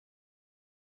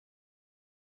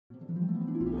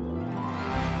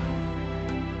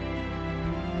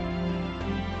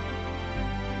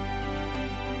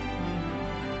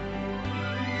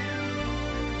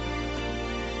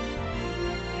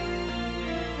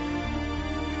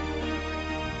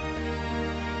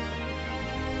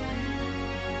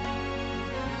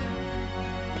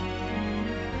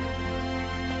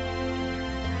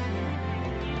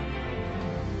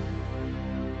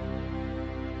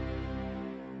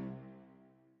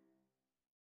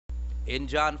In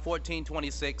John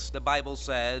 14:26, the Bible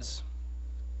says,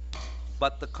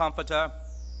 "But the Comforter,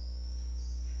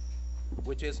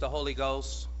 which is the Holy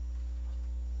Ghost,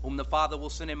 whom the Father will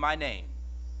send in my name,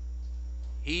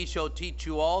 he shall teach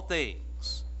you all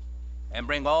things, and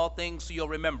bring all things to your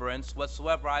remembrance,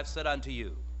 whatsoever I've said unto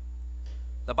you."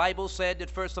 The Bible said that,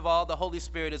 first of all, the Holy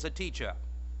Spirit is a teacher.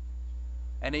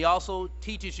 And he also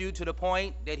teaches you to the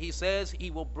point that he says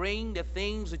he will bring the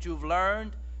things that you've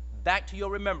learned back to your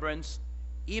remembrance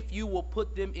if you will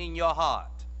put them in your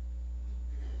heart.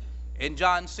 In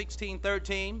John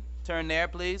 16:13, turn there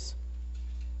please,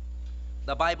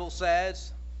 the Bible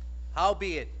says,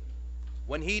 "Howbeit,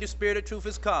 when he, the Spirit of truth,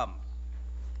 is come,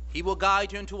 he will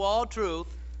guide you into all truth,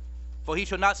 for he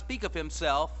shall not speak of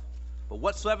himself, but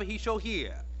whatsoever he shall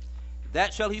hear,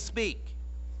 that shall he speak,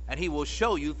 and he will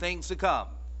show you things to come."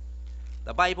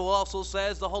 The Bible also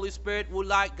says the Holy Spirit will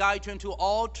guide you into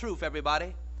all truth,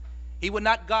 everybody. He will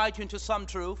not guide you into some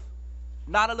truth,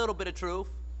 not a little bit of truth,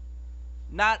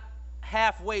 not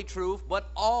halfway truth, but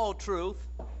all truth.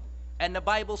 And the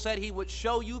Bible said he would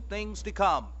show you things to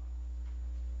come.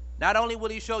 Not only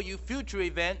will he show you future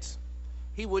events,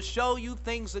 he will show you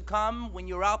things to come when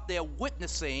you're out there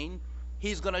witnessing.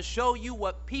 He's going to show you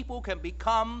what people can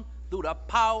become through the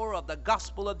power of the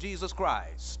gospel of Jesus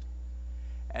Christ.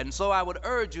 And so I would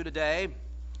urge you today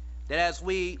that as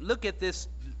we look at this,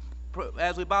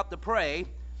 as we're about to pray,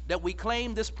 that we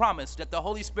claim this promise that the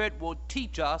Holy Spirit will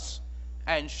teach us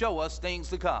and show us things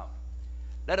to come.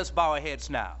 Let us bow our heads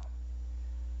now.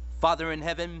 Father in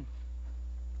heaven,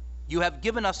 you have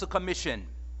given us a commission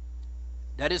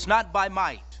that is not by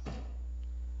might,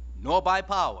 nor by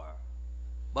power,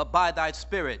 but by thy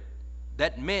Spirit,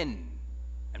 that men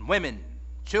and women,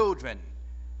 children,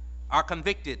 are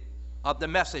convicted of the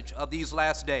message of these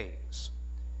last days.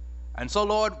 And so,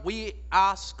 Lord, we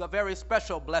ask a very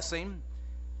special blessing,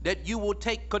 that you will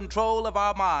take control of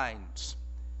our minds,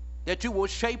 that you will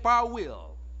shape our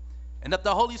will, and that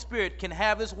the Holy Spirit can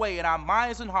have his way in our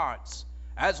minds and hearts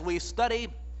as we study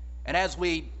and as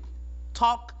we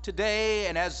talk today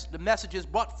and as the message is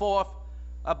brought forth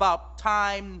about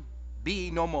time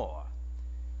be no more.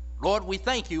 Lord, we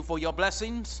thank you for your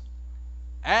blessings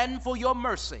and for your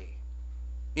mercy.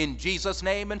 In Jesus'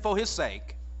 name and for his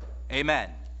sake, amen.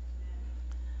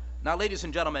 Now, ladies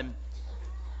and gentlemen,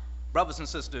 brothers and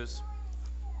sisters,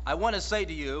 I want to say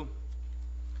to you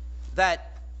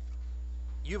that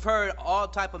you've heard all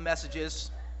type of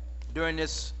messages during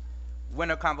this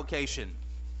winter convocation.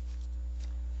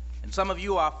 And some of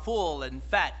you are full and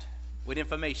fat with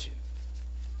information.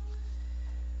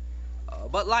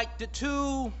 But like the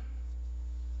two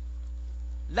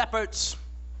leopards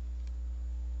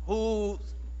who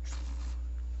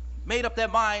made up their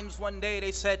minds one day,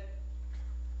 they said,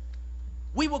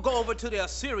 we will go over to the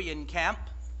Assyrian camp,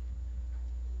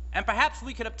 and perhaps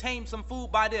we can obtain some food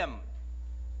by them.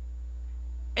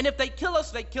 And if they kill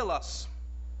us, they kill us,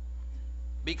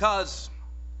 because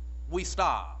we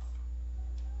starve.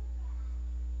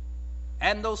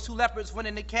 And those two leopards went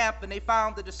into camp, and they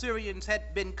found that the Syrians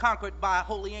had been conquered by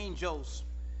holy angels.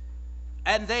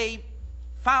 And they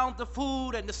found the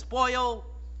food and the spoil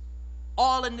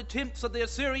all in the tents of the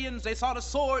Assyrians. They saw the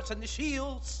swords and the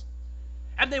shields,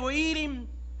 and they were eating,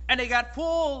 and they got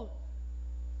full,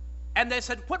 and they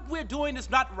said, what we're doing is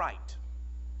not right.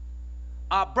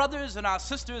 Our brothers and our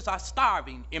sisters are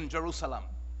starving in Jerusalem.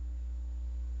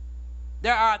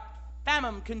 There are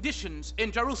famine conditions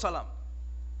in Jerusalem.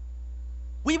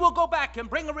 We will go back and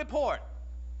bring a report.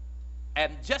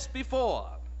 And just before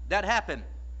that happened,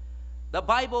 the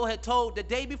Bible had told the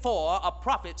day before, a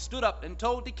prophet stood up and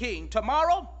told the king,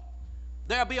 tomorrow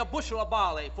there'll be a bushel of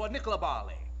barley for a nickel of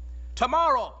barley.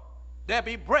 Tomorrow there'll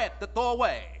be bread to throw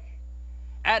away.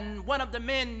 And one of the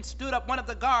men stood up, one of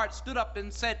the guards stood up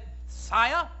and said,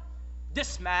 Sire,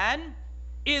 this man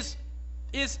it's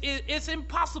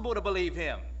impossible to believe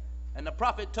him. And the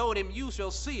prophet told him, you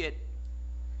shall see it,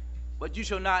 but you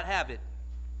shall not have it.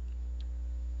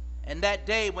 And that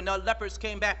day, when the lepers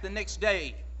came back the next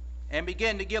day and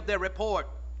began to give their report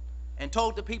and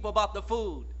told the people about the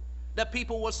food, the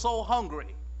people were so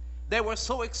hungry, they were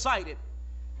so excited,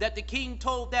 that the king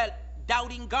told that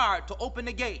doubting guard to open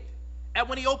the gate And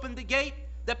when he opened the gate,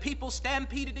 the people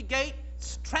stampeded the gate,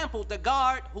 trampled the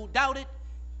guard who doubted,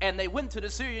 and they went to the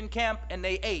Syrian camp and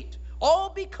they ate. All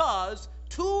because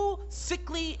two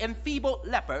sickly and feeble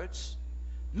lepers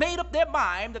made up their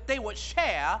mind that they would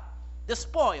share the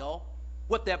spoil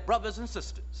with their brothers and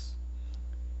sisters.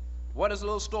 What is a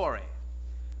little story?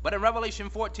 But in Revelation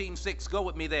 14:6, go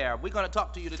with me there. We're going to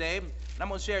talk to you today, and I'm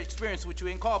going to share experience with you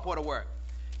in colporteur work.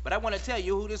 But I want to tell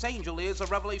you who this angel is of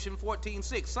Revelation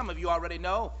 14:6. Some of you already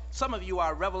know. Some of you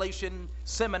are Revelation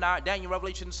Seminar, Daniel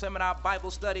Revelation Seminar Bible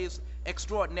Studies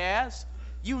extraordinaires.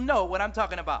 You know what I'm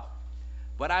talking about.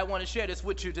 But I want to share this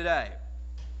with you today.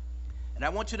 And I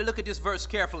want you to look at this verse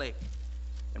carefully.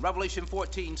 In Revelation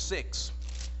 14:6,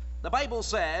 the Bible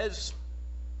says,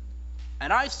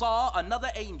 "And I saw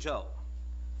another angel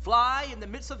fly in the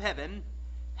midst of heaven,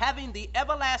 having the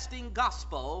everlasting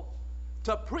gospel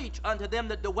to preach unto them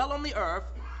that dwell on the earth,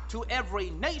 to every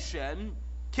nation,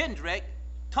 kindred,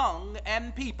 tongue,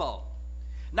 and people."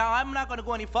 Now, I'm not going to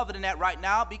go any further than that right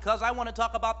now because I want to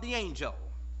talk about the angel.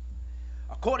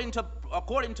 According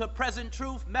to present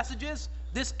truth messages,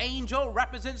 this angel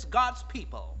represents God's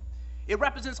people. It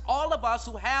represents all of us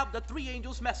who have the three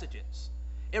angels' messages.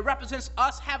 It represents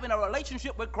us having a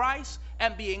relationship with Christ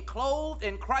and being clothed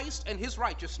in Christ and his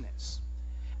righteousness.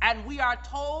 And we are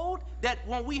told that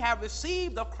when we have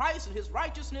received of Christ and his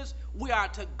righteousness, we are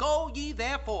to go ye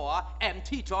therefore and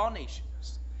teach all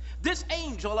nations. This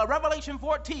angel of Revelation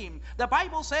 14, the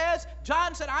Bible says,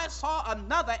 John said, I saw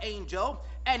another angel,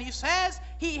 and he says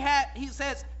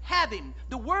having.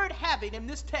 The word having in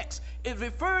this text, it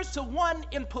refers to one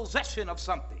in possession of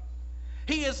something.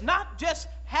 He is not just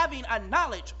having a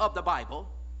knowledge of the Bible.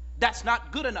 That's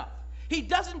not good enough. He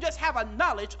doesn't just have a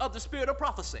knowledge of the spirit of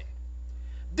prophecy.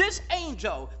 This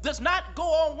angel does not go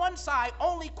on one side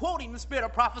only quoting the spirit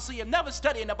of prophecy and never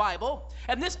studying the Bible.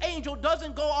 And this angel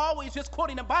doesn't go always just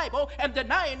quoting the Bible and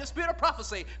denying the spirit of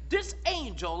prophecy. This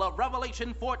angel of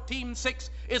Revelation 14:6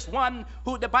 is one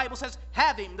who the Bible says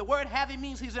having. The word having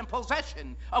means he's in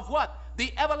possession of what?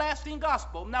 The everlasting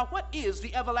gospel. Now, what is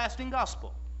the everlasting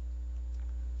gospel?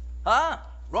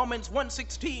 Romans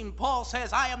 1:16, Paul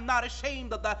says, I am not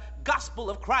ashamed of the gospel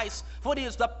of Christ, for it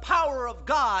is the power of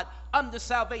God unto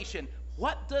salvation.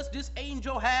 What does this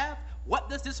angel have? What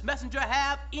does this messenger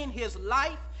have in his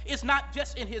life? It's not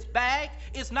just in his bag.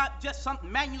 It's not just some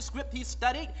manuscript he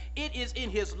studied. It is in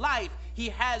his life. He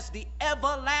has the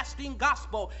everlasting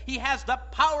gospel. He has the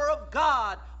power of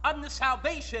God unto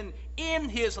salvation in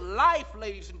his life,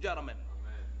 ladies and gentlemen.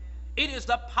 It is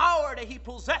the power that he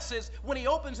possesses. When he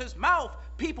opens his mouth,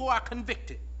 people are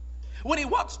convicted. When he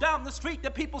walks down the street,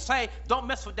 the people say, don't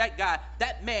mess with that guy.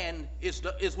 That man is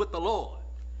with the Lord.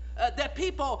 That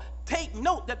people take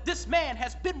note that this man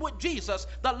has been with Jesus.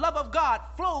 The love of God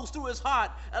flows through his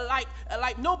heart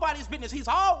like nobody's business. He's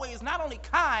always not only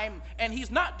kind and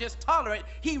he's not just tolerant.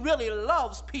 He really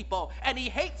loves people and he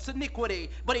hates iniquity,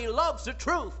 but he loves the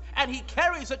truth. And he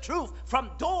carries the truth from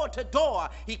door to door.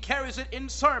 He carries it in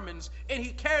sermons and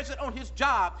he carries it on his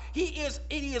job. It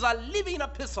is a living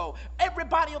epistle.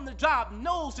 Everybody on the job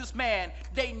knows this man.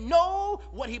 They know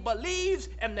what he believes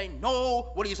and they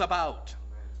know what he's about.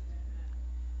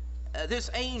 This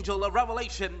angel of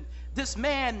Revelation, this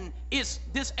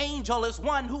angel is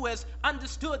one who has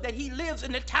understood that he lives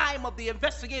in the time of the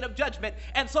investigative judgment,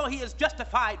 and so he is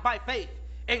justified by faith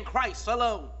in Christ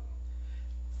alone.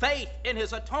 Faith in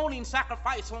his atoning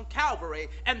sacrifice on Calvary,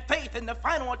 and faith in the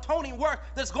final atoning work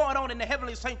that's going on in the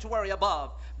heavenly sanctuary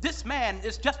above. This man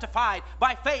is justified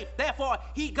by faith, therefore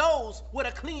he goes with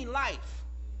a clean life.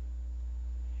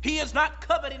 He is not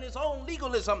covered in his own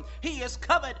legalism. He is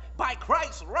covered by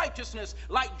Christ's righteousness.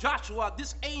 Like Joshua,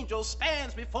 this angel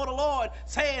stands before the Lord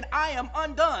saying, I am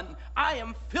undone. I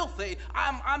am filthy.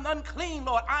 I'm unclean,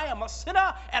 Lord. I am a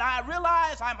sinner, and I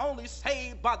realize I'm only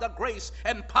saved by the grace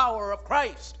and power of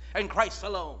Christ and Christ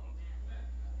alone.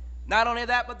 Not only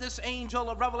that, but this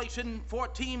angel of Revelation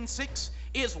 14:6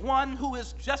 is one who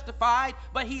is justified,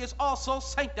 but he is also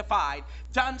sanctified.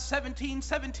 John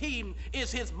 17:17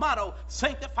 is his motto.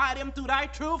 Sanctify them through thy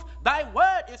truth. Thy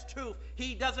word is truth.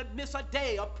 He doesn't miss a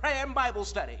day of prayer and Bible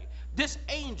study. This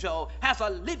angel has a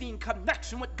living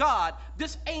connection with God.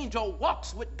 This angel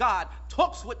walks with God,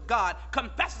 talks with God,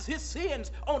 confesses his sins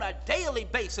on a daily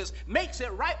basis, makes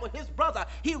it right with his brother.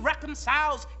 He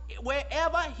reconciles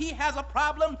wherever he has a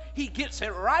problem. He gets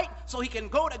it right so he can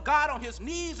go to God on his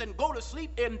knees and go to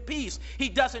sleep in peace. He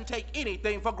doesn't take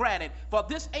anything for granted. For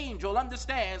this angel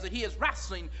understands that he is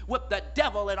wrestling with the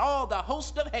devil and all the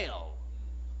host of hell.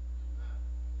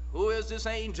 Who is this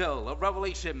angel of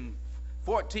Revelation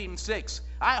 14:6.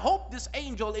 I hope this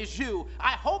angel is you.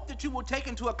 I hope that you will take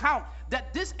into account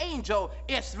that this angel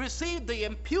has received the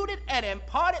imputed and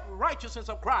imparted righteousness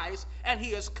of Christ, and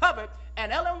he is covered.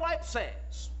 And Ellen White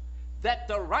says that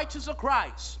the righteousness of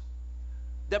Christ,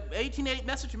 the 1888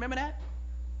 message, remember that?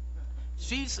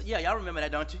 Yeah, y'all remember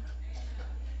that, don't you?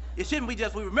 It shouldn't be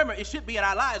just we remember, it should be in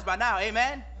our lives by now,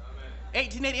 amen?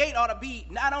 1888 ought to be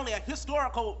not only a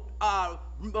historical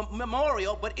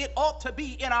memorial, but it ought to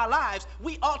be in our lives.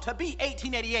 We ought to be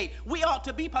 1888. We ought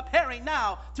to be preparing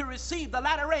now to receive the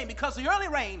latter rain, because the early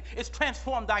rain is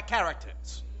transformed our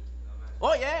characters.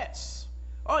 Oh yes.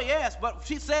 Oh yes. But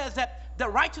she says that the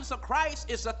righteousness of Christ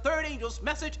is the third angel's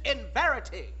message in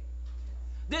verity.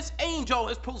 This angel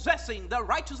is possessing the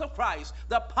righteousness of Christ,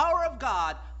 the power of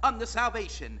God unto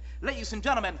salvation, ladies and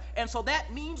gentlemen. And so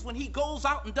that means when he goes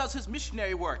out and does his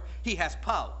missionary work, he has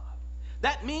power.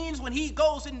 That means when he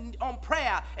goes in on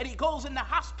prayer and he goes into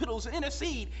hospitals and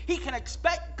intercede, he can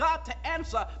expect God to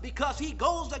answer, because he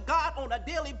goes to God on a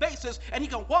daily basis, and he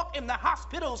can walk in the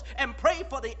hospitals and pray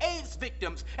for the AIDS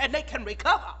victims and they can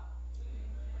recover.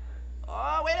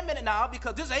 Oh, wait a minute now,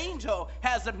 because this angel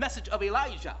has the message of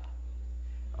Elijah.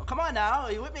 Oh, come on now,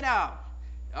 are you with me now?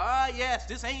 Ah, yes,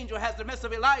 this angel has the message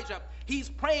of Elijah. He's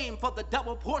praying for the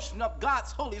double portion of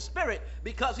God's Holy Spirit,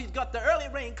 because he's got the early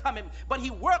rain coming. But he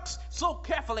works so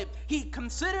carefully. He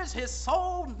considers his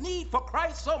soul need for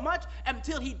Christ so much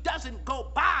until he doesn't go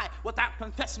by without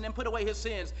confessing and put away his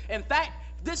sins. In fact,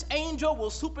 this angel will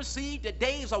supersede the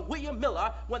days of William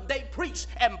Miller, when they preached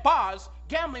and bars,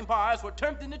 gambling bars, were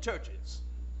turned into churches.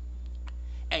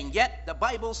 And yet the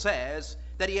Bible says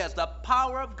that he has the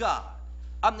power of God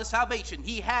unto salvation.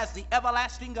 He has the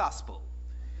everlasting gospel.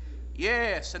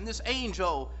 Yes, and this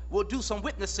angel will do some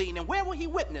witnessing. And where will he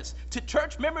witness? To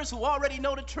church members who already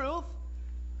know the truth?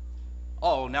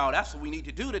 Oh, now that's what we need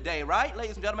to do today, right,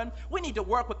 ladies and gentlemen? We need to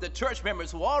work with the church members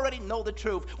who already know the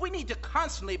truth. We need to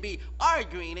constantly be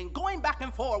arguing and going back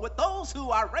and forth with those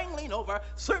who are wrangling over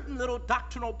certain little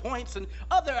doctrinal points and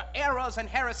other errors and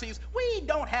heresies. We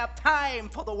don't have time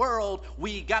for the world.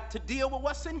 We got to deal with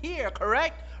what's in here,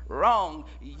 correct? Wrong.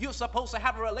 You're supposed to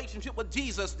have a relationship with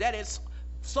Jesus that is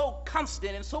so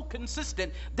constant and so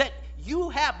consistent that you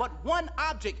have but one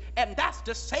object, and that's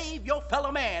to save your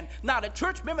fellow man. Now, the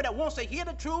church member that wants to hear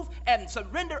the truth and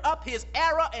surrender up his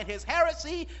error and his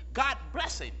heresy, God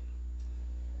bless him.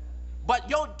 But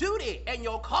your duty and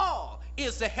your call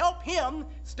is to help him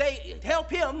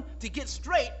to get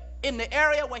straight in the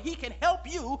area where he can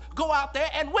help you go out there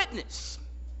and witness.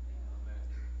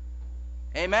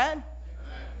 Amen?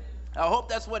 I hope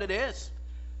that's what it is.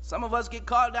 Some of us get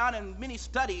caught down in many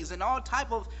studies and all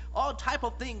type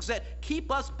of things that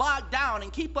keep us bogged down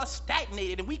and keep us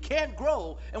stagnated, and we can't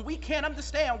grow, and we can't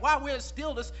understand why we're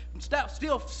still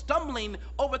stumbling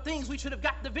over things we should have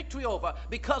got the victory over,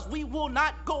 because we will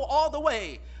not go all the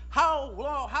way.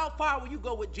 How far will you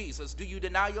go with Jesus? Do you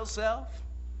deny yourself?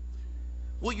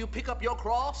 Will you pick up your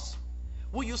cross?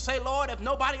 Will you say, Lord, if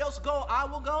nobody else go, I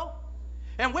will go?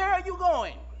 And where are you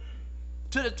going?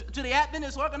 To the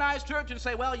Adventist organized church and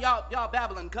say, well, y'all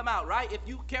Babylon, come out, right? If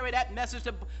you carry that message,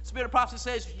 the Spirit of prophecy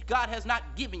says God has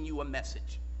not given you a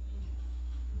message.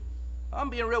 I'm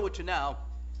being real with you now.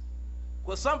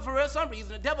 Well, for some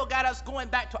reason, the devil got us going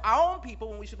back to our own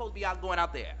people when we're supposed to be going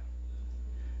out there.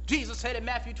 Jesus said in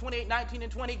Matthew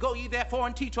 28:19-20, go ye therefore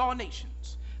and teach all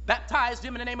nations. Baptize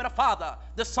them in the name of the Father,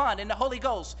 the Son, and the Holy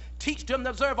Ghost. Teach them to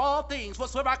observe all things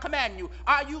whatsoever I command you.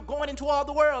 Are you going into all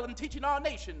the world and teaching all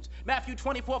nations? Matthew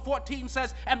 24:14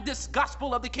 says, and this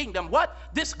gospel of the kingdom. What?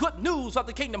 This good news of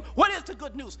the kingdom. What is the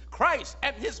good news? Christ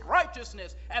and his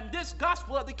righteousness. And this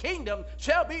gospel of the kingdom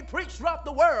shall be preached throughout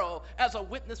the world as a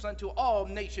witness unto all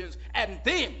nations. And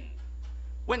then,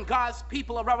 when God's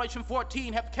people of Revelation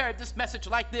 14 have carried this message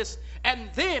like this, and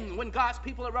then when God's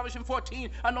people of Revelation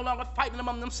 14 are no longer fighting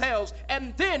among themselves,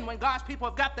 and then when God's people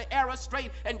have got the error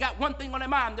straight and got one thing on their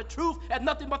mind, the truth and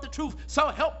nothing but the truth, so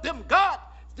help them God,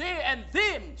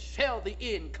 then shall the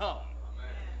end come.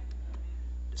 Amen.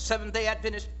 The Seventh-day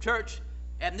Adventist Church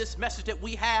and this message that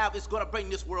we have is going to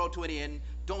bring this world to an end.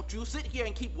 Don't you sit here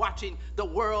and keep watching the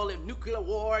world and nuclear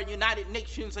war and United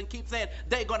Nations and keep saying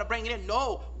they're going to bring it in.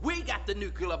 No, we got the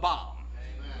nuclear bomb.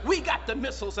 Amen. We got the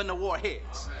missiles and the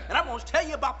warheads. Amen. And I'm going to tell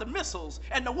you about the missiles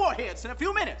and the warheads in a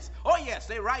few minutes. Oh, yes,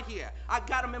 they're right here. I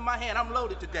got them in my hand. I'm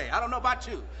loaded today. I don't know about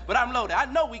you, but I'm loaded. I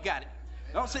know we got it.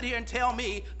 Don't sit here and tell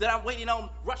me that I'm waiting on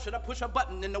Russia to push a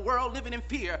button and the world living in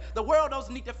fear. The world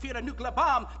doesn't need to fear the nuclear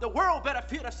bomb. The world better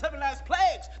fear the 7 last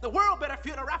plagues. The world better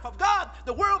fear the wrath of God.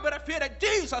 The world better fear that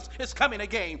Jesus is coming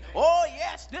again. Oh,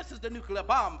 yes, this is the nuclear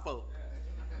bomb, folks.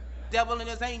 devil and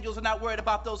his angels are not worried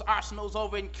about those arsenals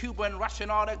over in Cuba and Russia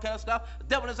and all that kind of stuff. The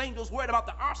devil and his angels worried about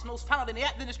the arsenals found in the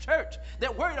Adventist church.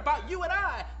 They're worried about you and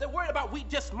I. They're worried about we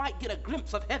just might get a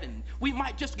glimpse of heaven. We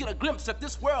might just get a glimpse that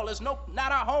this world is not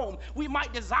our home. We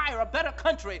might desire a better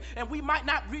country, and we might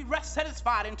not be rest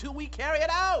satisfied until we carry it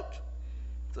out.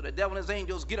 So the devil and his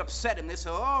angels get upset and they say,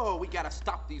 oh, we got to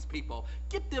stop these people.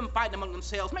 Get them fighting among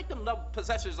themselves. Make them love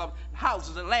possessors of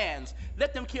houses and lands.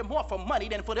 Let them care more for money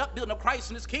than for the upbuilding of Christ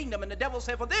and his kingdom. And the devil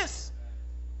said, for this,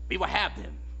 we will have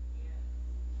them.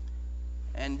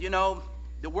 And, you know,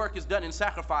 the work is done in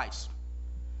sacrifice.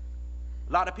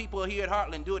 A lot of people here at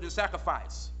Heartland do it in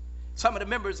sacrifice. Some of the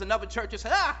members in other churches say,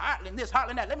 Heartland this,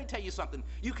 Heartland that. Let me tell you something.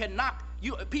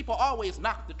 People always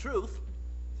knock the truth.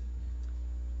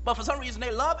 But for some reason,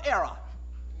 they love error.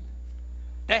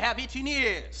 They have itching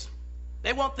ears.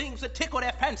 They want things that tickle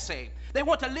their fancy. They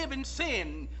want to live in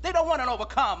sin. They don't want to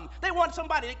overcome. They want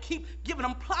somebody to keep giving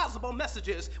them plausible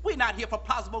messages. We're not here for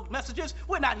plausible messages.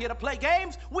 We're not here to play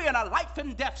games. We're in a life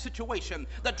and death situation.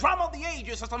 The drama of the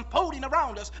ages is unfolding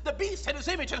around us. The beast and his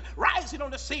image is rising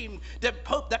on the scene. The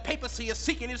papacy is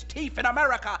seeking his teeth in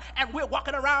America. And we're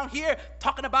walking around here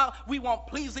talking about we want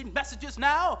pleasing messages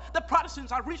now. The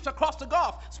Protestants are reached across the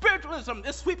gulf. Spiritualism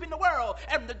is sweeping the world.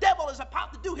 And the devil is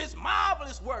about to do his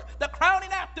marvelous work. The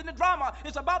crowning act in the drama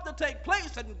is about to take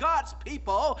place, and God's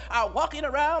people are walking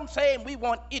around saying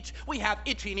we have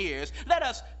itching ears. Let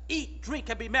us eat, drink,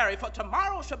 and be merry, for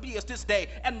tomorrow shall be as this day,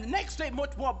 and the next day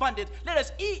much more abundant. Let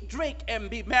us eat, drink, and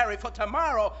be merry, for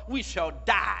tomorrow we shall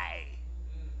die.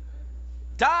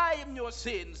 Die in your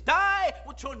sins. Die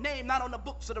with your name not on the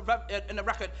books of in the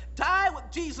record. Die with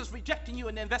Jesus rejecting you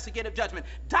in the investigative judgment.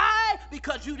 Die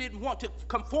because you didn't want to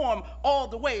conform all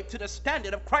the way to the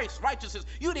standard of Christ's righteousness.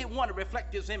 You didn't want to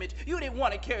reflect his image. You didn't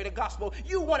want to carry the gospel.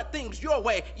 You wanted things your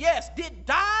way. Yes,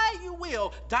 die you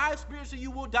will. Die spiritually, you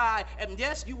will die. And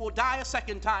yes, you will die a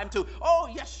second time too. Oh,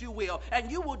 yes, you will. And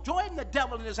you will join the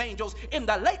devil and his angels in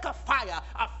the lake of fire.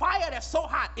 A fire that's so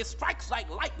hot it strikes like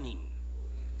lightning.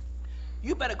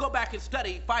 You better go back and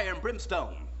study fire and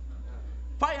brimstone.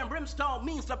 Fire and brimstone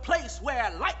means the place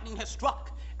where lightning has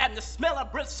struck and the smell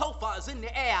of burnt sulfur is in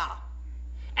the air.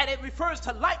 And it refers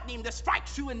to lightning that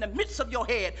strikes you in the midst of your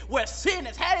head where sin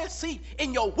has had its seat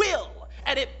in your will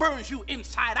and it burns you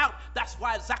inside out. That's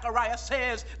why Zechariah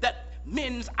says that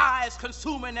men's eyes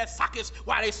consume in their sockets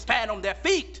while they stand on their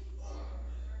feet.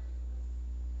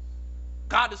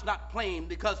 God is not playing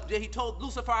because he told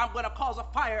Lucifer, I'm going to cause a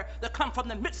fire to come from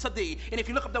the midst of thee. And if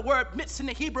you look up the word midst in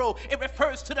the Hebrew, it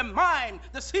refers to the mind,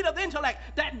 the seat of the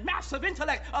intellect, that massive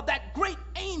intellect of that great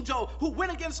angel who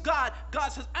went against God. God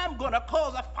says, I'm going to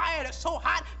cause a fire that's so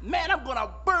hot, man, I'm going to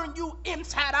burn you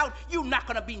inside out. You're not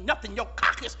going to be nothing. Your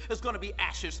carcass is going to be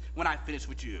ashes when I finish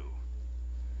with you.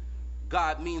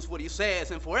 God means what he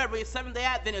says, and for every Seventh-day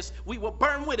Adventist, we will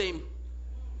burn with him.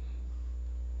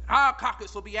 Our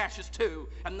carcass will be ashes too.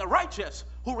 And the righteous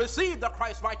who received the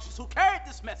Christ righteous, who carried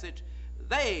this message,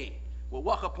 they will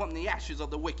walk upon the ashes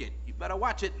of the wicked. You better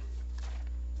watch it.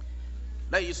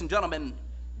 Ladies and gentlemen,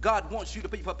 God wants you to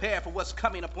be prepared for what's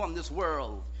coming upon this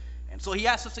world. And so he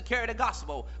asks us to carry the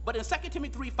gospel. But in 2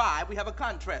 Timothy 3:5, we have a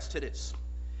contrast to this.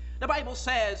 The Bible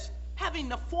says, having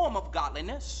the form of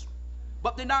godliness,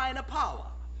 but denying the power,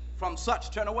 from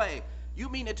such turn away. You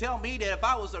mean to tell me that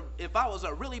if I was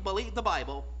a really believe the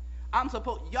Bible,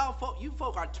 you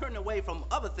folk are turning away from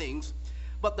other things,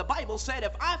 but the Bible said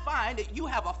if I find that you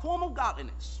have a form of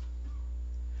godliness,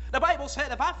 the Bible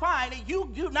said if I find that you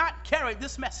do not carry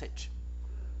this message,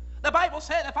 the Bible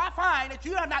said if I find that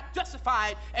you are not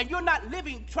justified and you're not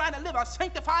trying to live a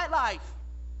sanctified life,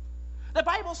 the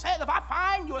Bible said if I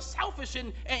find you're selfish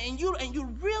and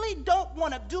you really don't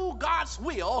want to do God's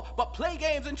will but play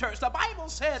games in church, the Bible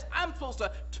says I'm supposed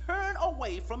to turn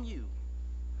away from you.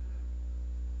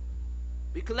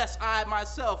 Because lest I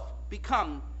myself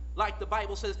become, like the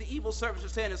Bible says, the evil servant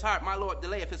should say in his heart, my Lord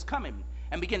delayeth his coming,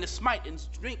 and begin to smite and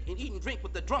drink and eat and drink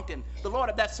with the drunken. The Lord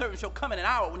of that servant shall come in an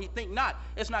hour when he think not.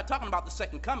 It's not talking about the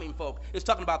second coming, folk. It's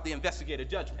talking about the investigative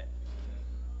judgment.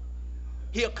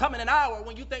 He'll come in an hour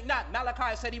when you think not.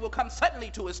 Malachi said he will come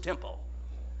suddenly to his temple.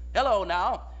 Hello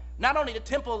now. Not only the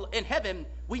temple in heaven,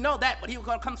 we know that, but he will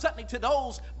come suddenly to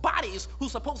those bodies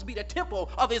who's supposed to be the temple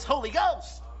of his Holy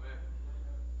Ghost.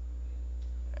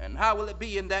 And how will it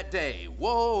be in that day?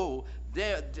 Woe,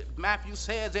 Matthew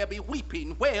says there'll be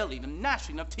weeping, wailing, and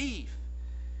gnashing of teeth.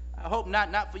 I hope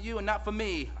not for you and not for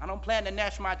me. I don't plan to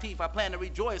gnash my teeth. I plan to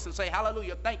rejoice and say,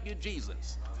 hallelujah, thank you,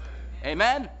 Jesus.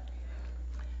 Amen.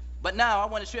 But now I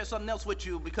want to share something else with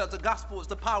you because the gospel is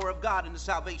the power of God in the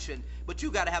salvation. But you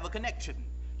got to have a connection.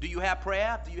 Do you have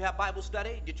prayer? Do you have Bible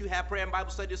study? Did you have prayer and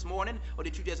Bible study this morning, or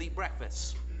did you just eat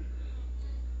breakfast?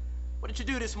 What did you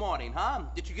do this morning, huh?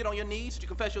 Did you get on your knees? Did you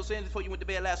confess your sins before you went to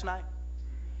bed last night?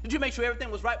 Did you make sure everything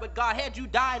was right with God? Had you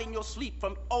died in your sleep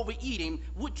from overeating,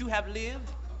 would you have lived?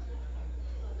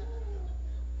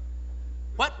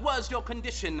 What was your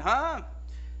condition, huh?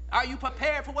 Are you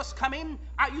prepared for what's coming?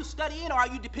 Are you studying, or are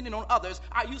you depending on others?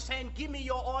 Are you saying, give me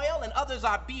your oil, and others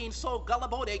are being so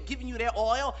gullible, they're giving you their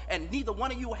oil, and neither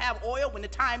one of you have oil when the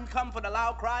time comes for the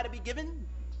loud cry to be given?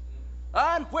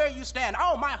 And where you stand,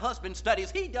 oh, my husband studies,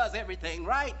 he does everything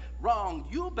right. Wrong.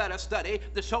 You better study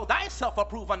to show thyself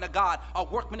approved unto God, a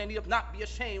workman that needeth not be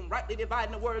ashamed, rightly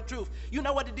dividing the word of truth. You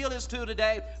know what the deal is too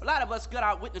today? A lot of us get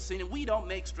out witnessing and we don't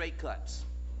make straight cuts.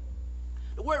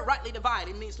 The word rightly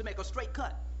dividing means to make a straight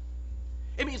cut.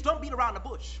 It means don't beat around the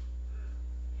bush.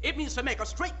 It means to make a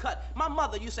straight cut. My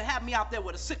mother used to have me out there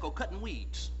with a sickle cutting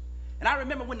weeds. And I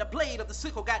remember when the blade of the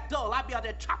sickle got dull, I'd be out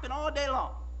there chopping all day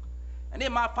long. And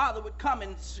then my father would come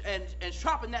and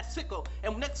sharpen that sickle.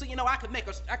 And next thing you know, I could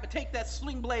take that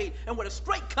sling blade and with a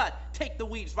straight cut, take the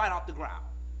weeds right off the ground.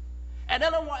 And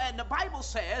the Bible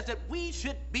says that we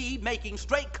should be making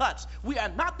straight cuts. We are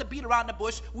not to beat around the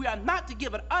bush. We are not to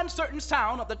give an uncertain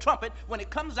sound of the trumpet when it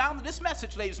comes down to this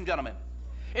message, ladies and gentlemen.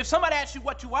 If somebody asks you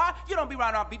what you are, you don't be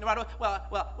running around beating around.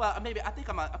 Well, maybe I think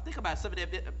I'm a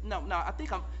Seventh-day. No.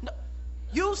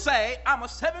 You say I'm a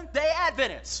Seventh-day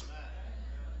Adventist.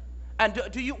 And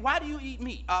why do you eat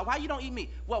meat? Why you don't eat meat?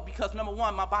 Well, because number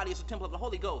one, my body is a temple of the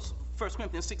Holy Ghost. 1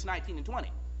 Corinthians 6:19 and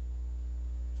 20.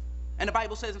 And the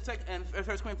Bible says in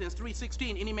 1 Corinthians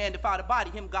 3:16, any man defile the body,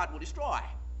 him God will destroy.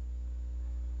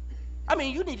 I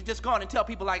mean, you need to just go on and tell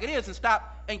people like it is and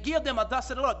stop and give them a thus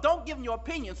said the Lord. Don't give them your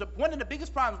opinions. One of the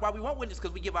biggest problems why we won't witness is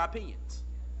because we give our opinions.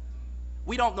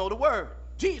 We don't know the word.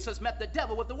 Jesus met the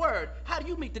devil with the word. How do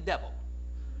you meet the devil?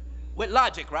 With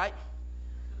logic, right?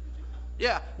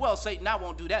 Yeah, well, Satan, I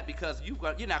won't do that because you're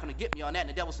not going to get me on that. And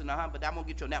the devil said, but I won't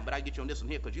get you on that, but I get you on this one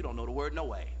here because you don't know the word no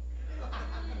way.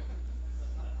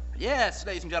 Yes,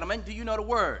 ladies and gentlemen, do you know the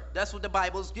word? That's what the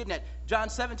Bible's getting at. John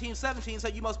 17:17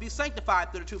 said you must be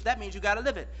sanctified through the truth. That means you got to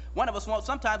live it. One of us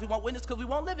sometimes we won't witness because we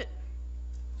won't live it.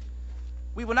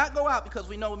 We will not go out because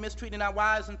we know we're mistreating our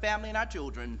wives and family and our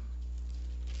children.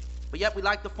 But yet we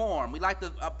like the form. We like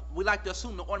to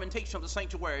assume the ornamentation of the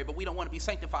sanctuary, but we don't want to be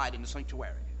sanctified in the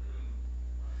sanctuary.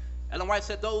 Ellen White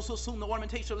said those who assume the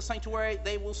ornamentation of the sanctuary,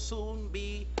 they will soon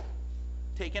be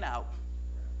taken out.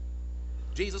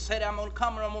 Jesus said, I'm going to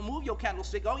come and I'm going to move your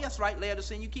candlestick. Oh, yes, right,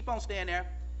 Laodicean, you keep on staying there.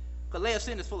 Because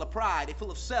Laodicean is full of pride. They're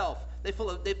full of self. They're full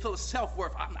of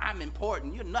self-worth. I'm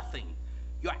important. You're nothing.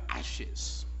 You're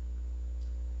ashes.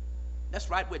 That's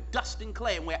right, we're dust and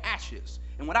clay and we're ashes.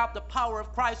 And without the power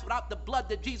of Christ, without the blood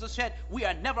that Jesus shed, we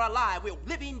are never alive. We're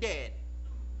living dead.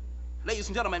 Ladies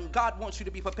and gentlemen, God wants you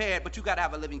to be prepared, but you got to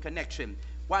have a living connection.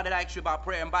 Why did I ask you about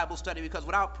prayer and Bible study? Because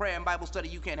without prayer and Bible study,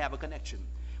 you can't have a connection.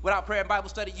 Without prayer and Bible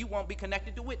study, you won't be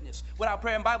connected to witness. Without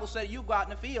prayer and Bible study, you go out in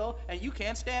the field and you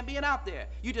can't stand being out there.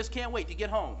 You just can't wait to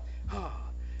get home.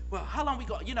 Well, how long we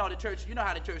go? You know the church. You know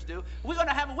how the church do. We're going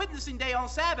to have a witnessing day on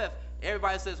Sabbath.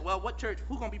 Everybody says, well, what church?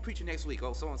 Who's going to be preaching next week?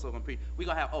 Oh, so-and-so going to preach. We're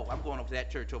going to have, I'm going over to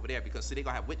that church over there because, see, they're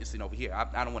going to have witnessing over here.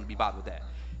 I don't want to be bothered with that.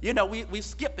 You know, we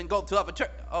skip and go to other church.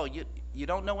 Oh, you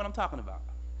don't know what I'm talking about.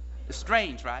 It's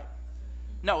strange, right?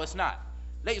 No, it's not.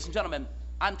 Ladies and gentlemen,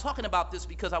 I'm talking about this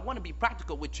because I want to be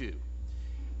practical with you.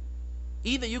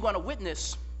 Either you're going to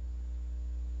witness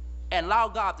and allow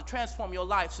God to transform your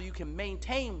life so you can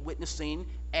maintain witnessing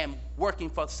and working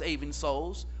for saving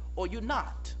souls, or you're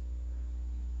not.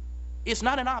 It's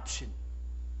not an option.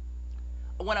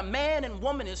 When a man and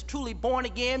woman is truly born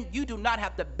again, you do not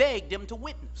have to beg them to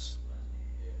witness.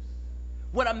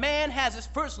 When a man has his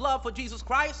first love for Jesus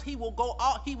Christ, he will go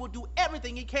out, he will do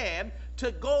everything he can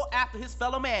to go after his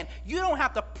fellow man. You don't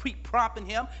have to prompting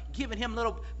him, giving him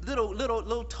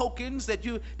little tokens that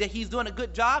he's doing a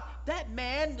good job. That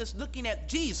man is looking at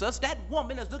Jesus, that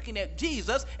woman is looking at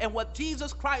Jesus and what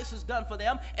Jesus Christ has done for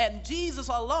them, and Jesus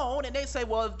alone, and they say,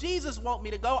 well, if Jesus wants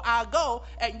me to go, I'll go,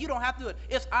 and you don't have to do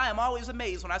it. I am always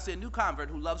amazed when I see a new convert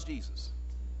who loves Jesus,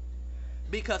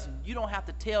 because you don't have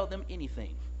to tell them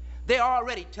anything. They're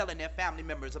already telling their family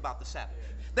members about the Sabbath.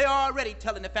 They're already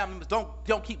telling their family members,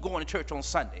 don't keep going to church on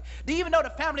Sunday. Even though the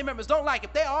family members don't like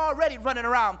it, they're already running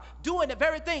around doing the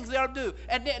very things they'll do.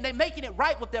 And they're making it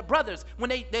right with their brothers. When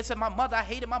they say, my mother, I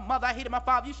hated my mother, I hated my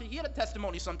father. You should hear the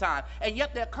testimony sometime. And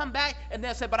yet they'll come back and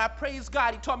they'll say, but I praise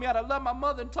God. He taught me how to love my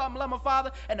mother and taught me to love my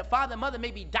father. And the father and mother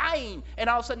may be dying. And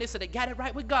all of a sudden they said they got it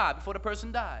right with God before the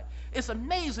person died. It's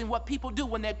amazing what people do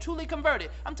when they're truly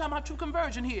converted. I'm talking about true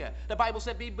conversion here. The Bible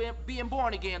said, be being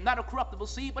born again, not a corruptible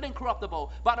seed, but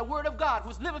incorruptible, by the word of God,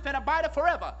 which liveth and abideth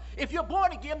forever. If you're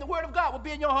born again, the word of God will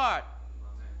be in your heart.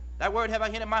 That word have I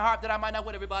hid in my heart that I might not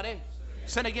what, everybody?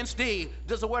 Sin against thee.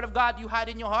 Does the word of God you hide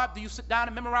in your heart? Do you sit down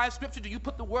and memorize scripture? Do you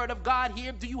put the word of God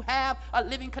here? Do you have a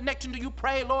living connection? Do you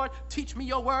pray, Lord, teach me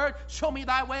your word, show me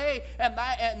thy way, and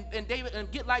David, and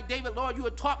get like David, Lord, you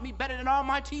have taught me better than all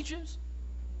my teachers?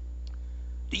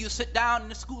 Do you sit down in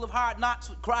the school of hard knocks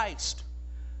with Christ?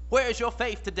 Where is your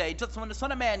faith today? Just when the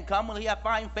Son of Man come, will he have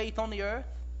find faith on the earth?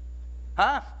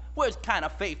 Huh? What kind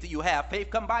of faith do you have? Faith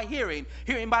come by hearing,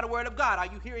 hearing by the word of God. Are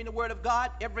you hearing the word of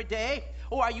God every day?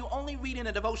 Or are you only reading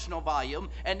a devotional volume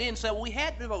and then say, well, we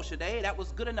had devotion today, that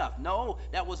was good enough? No,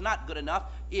 that was not good enough.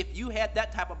 If you had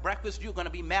that type of breakfast, you're going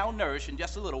to be malnourished in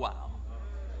just a little while.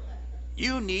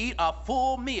 You need a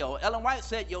full meal. Ellen White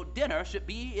said your dinner should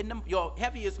be your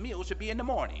heaviest meal should be in the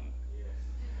morning.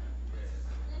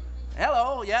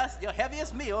 Hello, yes, your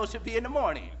heaviest meal should be in the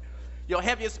morning. Your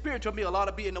heaviest spiritual meal ought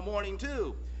to be in the morning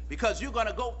too. Because you're going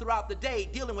to go throughout the day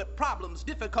dealing with problems,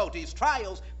 difficulties,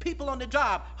 trials, people on the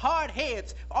job, hard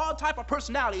heads, all type of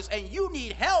personalities, and you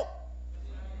need help.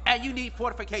 And you need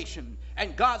fortification.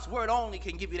 And God's word only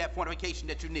can give you that fortification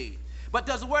that you need. But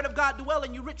does the word of God dwell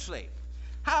in you richly?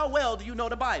 How well do you know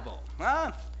the Bible?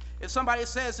 Huh? If somebody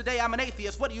says today, I'm an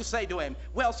atheist, what do you say to him?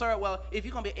 Well, sir, if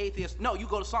you're going to be an atheist, no, you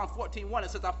go to Psalm 14:1.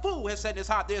 It says, a fool has said in his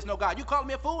heart, there is no God. You call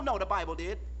me a fool? No, the Bible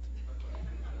did.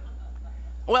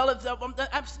 Well, I'm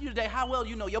asking you today, how well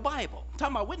you know your Bible? I'm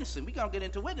talking about witnessing. We're going to get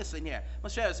into witnessing here. I'm going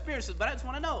to share experiences, but I just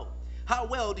want to know, how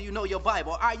well do you know your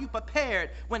Bible? Are you prepared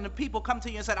when the people come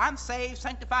to you and say, I'm saved,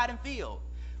 sanctified, and filled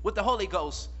with the Holy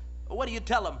Ghost? What do you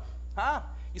tell them? Huh?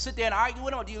 You sit there and argue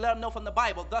with them, or do you let them know from the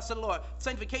Bible? Thus said the Lord,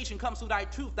 sanctification comes through thy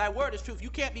truth. Thy word is truth.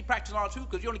 You can't be practicing all truth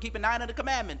because you're only keeping 9 of the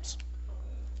commandments.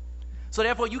 So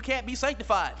therefore, you can't be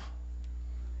sanctified.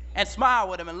 And smile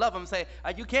with them and love them and say,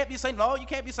 you can't be sanctified. No, you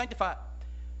can't be sanctified.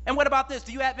 And what about this?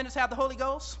 Do you Adventists have the Holy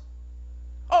Ghost?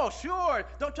 Oh, sure.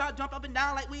 Don't try to jump up and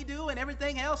down like we do and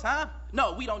everything else, huh?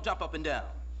 No, we don't jump up and down.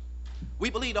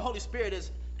 We believe the Holy Spirit is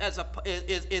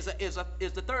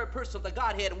the third person of the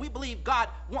Godhead, and we believe God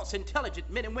wants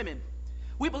intelligent men and women.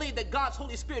 We believe that God's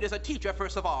Holy Spirit is a teacher,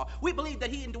 first of all. We believe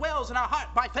that he indwells in our heart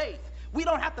by faith. We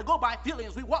don't have to go by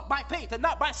feelings. We walk by faith and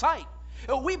not by sight.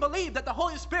 We believe that the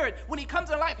Holy Spirit, when he comes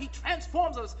in life, he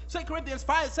transforms us. 2 Corinthians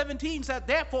 5:17 says,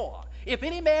 therefore, if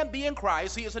any man be in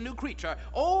Christ, he is a new creature.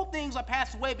 Old things are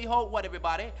passed away. Behold, what,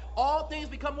 everybody? All things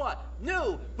become what?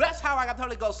 New. That's how I got the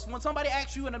Holy Ghost. When somebody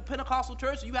asks you in a Pentecostal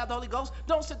church, you have the Holy Ghost,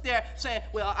 don't sit there saying,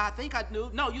 well, I think I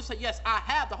do. No, you say, yes, I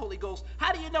have the Holy Ghost.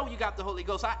 How do you know you got the Holy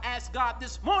Ghost? I asked God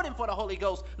this morning for the Holy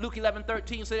Ghost. Luke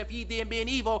 11:13 said, if ye then being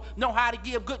evil know how to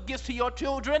give good gifts to your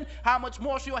children, how much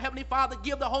more shall your heavenly Father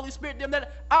give the Holy Spirit to them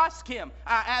that ask him?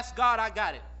 I asked God, I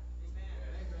got it.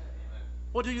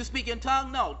 Well, do you speak in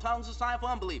tongues? No, tongues is a sign for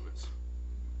unbelievers.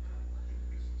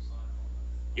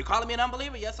 You're calling me an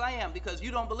unbeliever? Yes, I am, because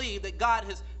you don't believe that God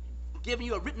has given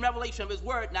you a written revelation of his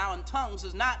word now, and tongues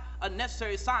is not a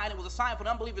necessary sign. It was a sign for the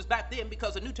unbelievers back then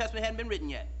because the New Testament hadn't been written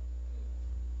yet.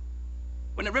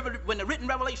 When the written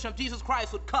revelation of Jesus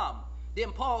Christ would come,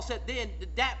 then Paul said then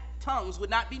that tongues would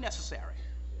not be necessary.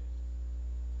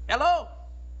 Hello?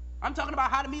 I'm talking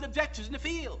about how to meet objections in the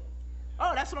field.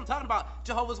 Oh, that's what I'm talking about.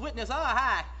 Jehovah's Witness. Oh,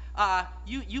 hi.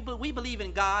 We believe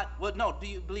in God. Well, no. Do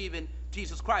you believe in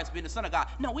Jesus Christ being the Son of God?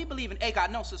 No, we believe in a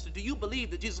God. No, sister. Do you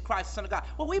believe that Jesus Christ is the Son of God?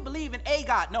 Well, we believe in a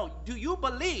God. No. Do you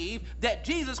believe that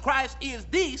Jesus Christ is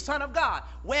the Son of God?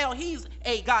 Well, he's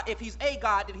a God. If he's a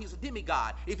God, then he's a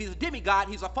demigod. If he's a demigod,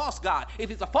 he's a false God. If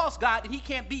he's a false God, then he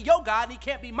can't be your God, and he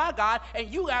can't be my God,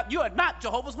 and you are not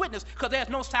Jehovah's Witness, because there's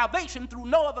no salvation through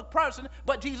no other person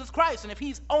but Jesus Christ. And if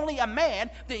he's only a man,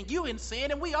 then you in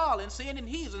sin, and we all in sin, and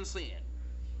he's in sin.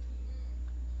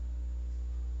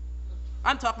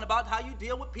 I'm talking about how you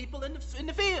deal with people in the field.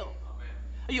 Amen.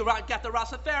 You got the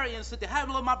Rastafarians sit there.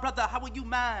 Hello, my brother. How are you,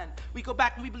 man? We go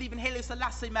back and we believe in Haile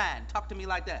Selassie, man. Talk to me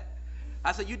like that.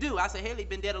 I said, you do? I said, Haile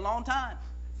been dead a long time.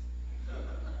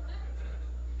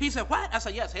 He said, what? I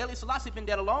said, yes, Haile Selassie been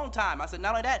dead a long time. I said,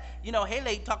 not only that,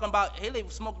 Haile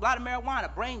smoked a lot of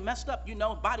marijuana, brain messed up,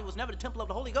 body was never the temple of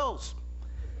the Holy Ghost.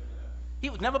 He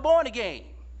was never born again.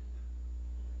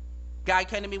 Guy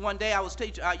came to me one day. I used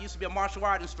to be a martial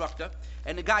art instructor,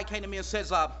 and the guy came to me and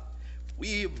says,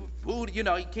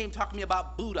 Buddha, he came talking to me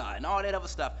about Buddha and all that other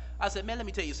stuff. I said, man, let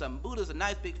me tell you something. Buddha's a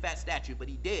nice big fat statue, but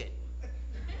he dead.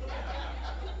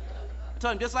 I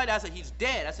told him just like that. I said, he's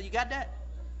dead. I said, you got that?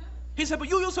 He said, but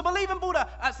you used to believe in Buddha.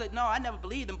 I said, no, I never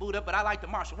believed in Buddha, but I like the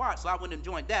martial arts, so I went and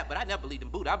joined that, but I never believed in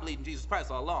Buddha. I believed in Jesus Christ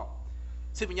all along.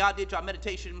 See, when y'all did your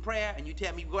meditation and prayer, and you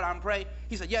tell me you go down and pray,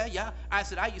 he said, yeah. I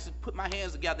said, I used to put my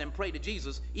hands together and pray to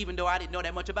Jesus, even though I didn't know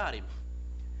that much about him.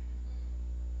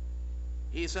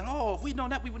 He said, oh, if we'd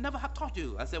known that, we would never have taught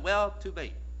you. I said, well, too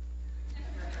late.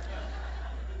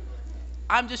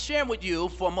 I'm just sharing with you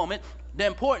for a moment the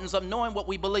importance of knowing what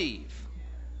we believe.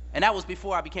 And that was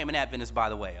before I became an Adventist, by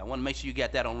the way. I want to make sure you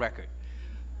get that on record.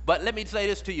 But let me say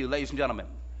this to you, ladies and gentlemen.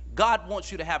 God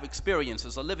wants you to have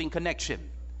experiences, a living connection.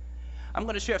 I'm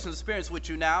going to share some experience with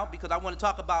you now because I'm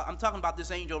talking about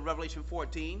this angel of Revelation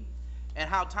 14 and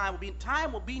how time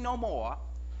will be no more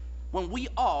when we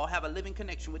all have a living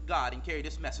connection with God and carry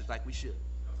this message like we should.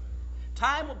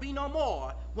 Time will be no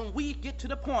more when we get to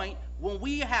the point when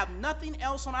we have nothing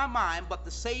else on our mind but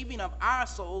the saving of our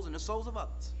souls and the souls of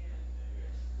others.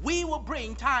 We will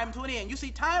bring time to an end. You see,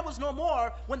 time was no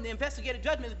more when the investigative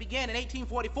judgments began in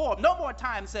 1844. No more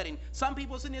time setting. Some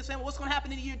people are sitting there saying, well, what's going to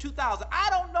happen in the year 2000?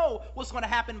 I don't know what's going to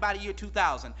happen by the year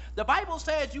 2000. The Bible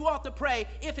says you ought to pray,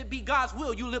 if it be God's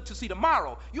will, you live to see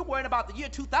tomorrow. You're worried about the year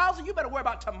 2000? You better worry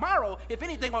about tomorrow, if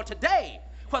anything, or today.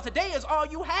 Because today is all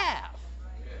you have.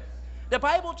 The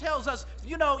Bible tells us,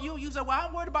 you say, well,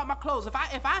 I'm worried about my clothes. If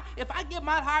I give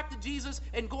my heart to Jesus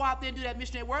and go out there and do that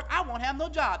missionary work, I won't have no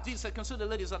job. Jesus said, consider the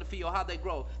lilies of the field, how they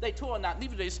grow. They toil not,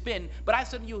 neither do they spin. But I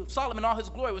said to you, Solomon in all his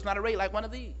glory was not arrayed like one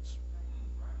of these.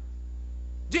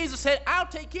 Jesus said, I'll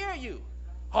take care of you.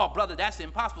 Oh, brother, that's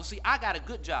impossible. See, I got a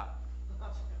good job.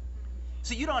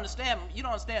 See, you don't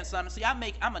understand, son. See, I'm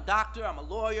a doctor, I'm a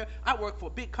lawyer, I work for a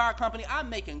big car company,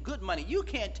 I'm making good money. You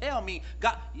can't tell me,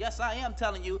 God, yes, I am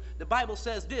telling you, the Bible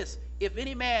says this, if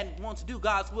any man wants to do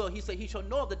God's will, he said, he shall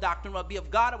know of the doctrine, whether it be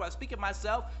of God or I speak of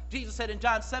myself. Jesus said in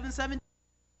John 7:7,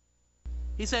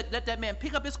 he said, let that man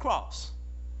pick up his cross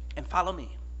and follow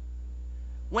me.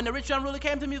 When the rich young ruler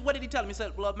came to me, what did he tell him? He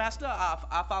said, well, master,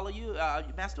 I'll follow you.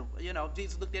 Master,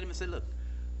 Jesus looked at him and said, look,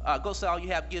 go sell all you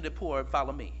have, give to the poor, and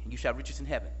follow me, and you shall have riches in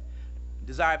heaven.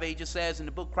 Desire of Ages says in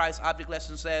the book Christ Object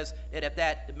Lesson says that at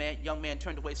that the young man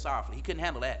turned away sorrowfully. He couldn't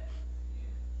handle that.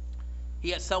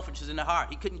 He had selfishness in the heart.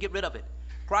 He couldn't get rid of it.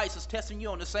 Christ is testing you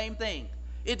on the same thing.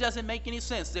 It doesn't make any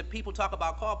sense that people talk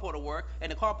about carporter work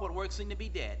and the carporter work seem to be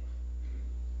dead.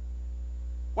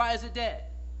 Why is it dead?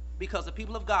 Because the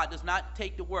people of God does not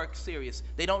take the work serious.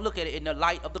 They don't look at it in the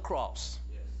light of the cross.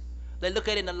 They look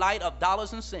at it in the light of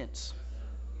dollars and cents.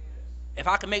 If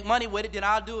I can make money with it, then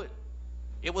I'll do it.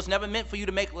 It was never meant for you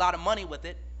to make a lot of money with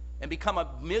it and become a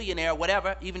millionaire or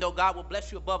whatever, even though God will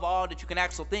bless you above all that you can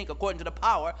ask or think according to the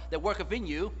power that worketh in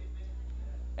you.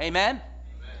 Amen?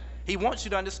 He wants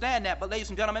you to understand that. But ladies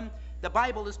and gentlemen, the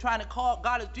Bible is trying to call,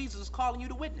 Jesus is calling you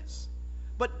to witness.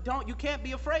 But you can't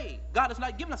be afraid. God has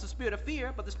not given us a spirit of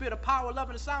fear, but the spirit of power, love,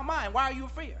 and a sound mind. Why are you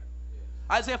afraid?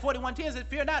 Isaiah 41:10 says,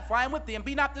 fear not, for I am with thee, and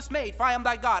be not dismayed, for I am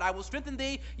thy God. I will strengthen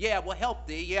thee, I will help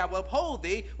thee, I will uphold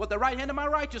thee with the right hand of my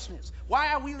righteousness. Why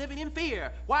are we living in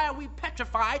fear? Why are we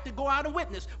petrified to go out and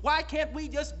witness? Why can't we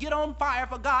just get on fire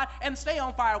for God and stay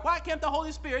on fire? Why can't the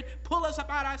Holy Spirit pull us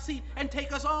up out of our seat and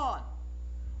take us on?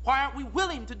 Why aren't we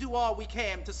willing to do all we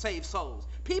can to save souls?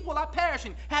 People are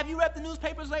perishing. Have you read the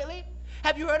newspapers lately?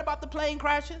 Have you heard about the plane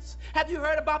crashes? Have you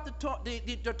heard about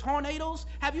the tornadoes?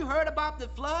 Have you heard about the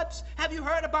floods? Have you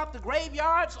heard about the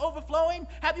graveyards overflowing?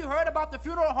 Have you heard about the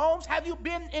funeral homes? Have you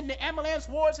been in the ambulance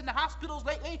wards in the hospitals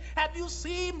lately? Have you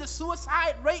seen the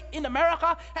suicide rate in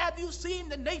America? Have you seen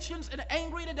the nations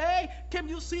angry today? Can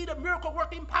you see the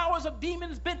miracle-working powers of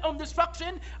demons bent on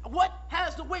destruction? What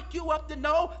has to wake you up to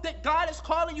know that God is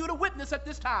calling you to witness at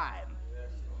this time?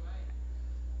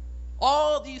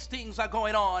 All these things are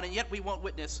going on, and yet we won't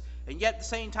witness. And yet at the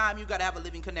same time, you've got to have a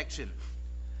living connection.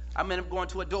 I remember going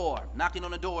to a door, knocking on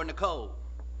the door in the cold.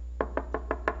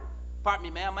 Pardon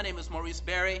me, ma'am. My name is Maurice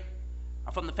Berry.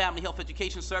 I'm from the Family Health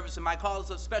Education Service, and my call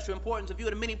is of special importance in view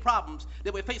of the many problems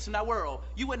that we're facing in our world.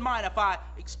 You wouldn't mind if I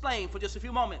explained for just a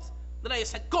few moments. The lady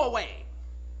said, go away.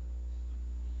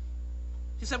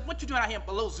 She said, what you doing out here in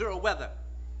below zero weather?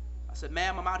 I said,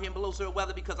 ma'am, I'm out here in below zero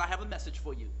weather because I have a message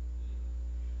for you.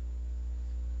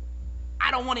 I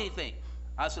don't want anything.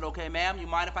 I said, okay, ma'am, you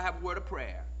mind if I have a word of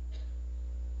prayer?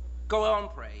 Go on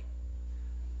and pray.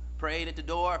 Prayed at the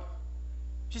door.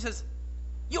 She says,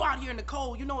 you out here in the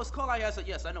cold. You know it's cold out here. I said,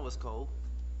 yes, I know it's cold.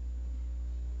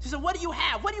 She said, what do you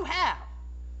have? What do you have?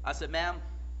 I said, ma'am,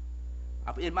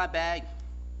 in my bag.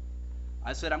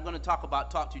 I said, I'm going to talk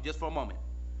to you just for a moment.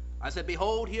 I said,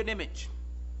 behold, here an image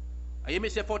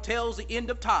that foretells the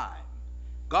end of time.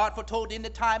 God foretold the end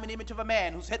of time an image of a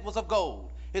man whose head was of gold,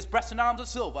 his breast and arms of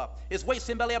silver, his waist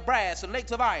and belly of brass, and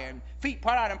legs of iron, feet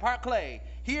part iron and part clay.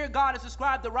 Here God has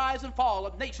described the rise and fall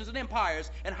of nations and empires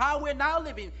and how we're now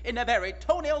living in the very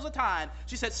toenails of time.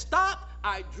 She said, stop,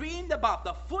 I dreamed about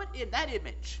the foot in that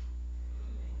image.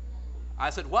 I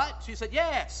said, what? She said,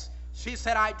 yes. She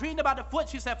said, I dreamed about the foot.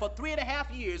 She said, for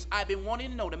 3.5 years, I've been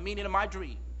wanting to know the meaning of my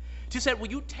dream. She said, will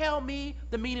you tell me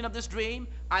the meaning of this dream?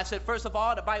 I said, first of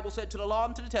all, the Bible said to the law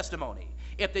and to the testimony.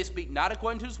 If they speak not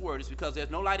according to this word, it's because there's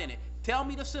no light in it. Tell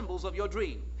me the symbols of your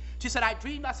dream. She said, I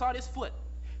dreamed I saw this foot.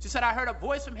 She said, I heard a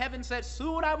voice from heaven said,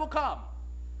 soon I will come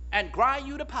and grind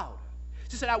you to powder.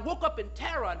 She said, I woke up in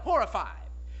terror and horrified.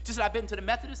 She said, I've been to the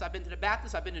Methodists, I've been to the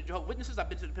Baptists, I've been to the Jehovah's Witnesses, I've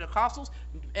been to the Pentecostals,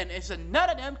 and she said, none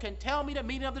of them can tell me the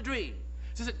meaning of the dream.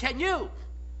 She said, can you?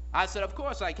 I said, of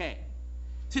course I can.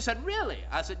 She said, really?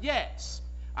 I said, yes.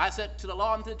 I said, to the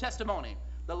law and to the testimony.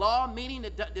 The law meaning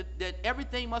that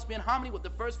everything must be in harmony with the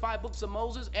first 5 books of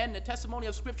Moses and the testimony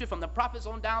of Scripture from the prophets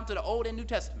on down to the Old and New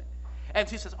Testament. And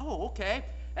she says, oh, okay.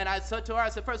 And I said to her, I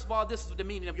said, first of all, this is the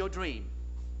meaning of your dream.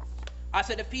 I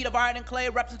said, the feet of iron and clay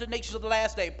represent the nations of the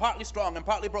last day, partly strong and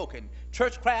partly broken,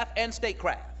 churchcraft and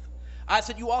statecraft. I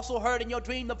said, you also heard in your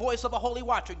dream the voice of a holy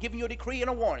watcher giving you a decree and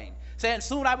a warning, saying,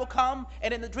 soon I will come,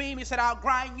 and in the dream he said, I'll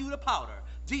grind you to powder.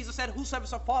 Jesus said, whosoever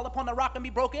shall fall upon the rock and be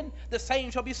broken, the same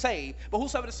shall be saved. But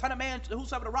whosoever the Son of Man,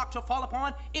 whosoever the rock shall fall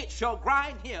upon, it shall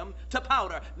grind him to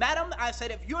powder. Madam, I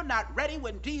said, if you're not ready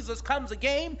when Jesus comes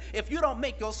again, if you don't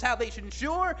make your salvation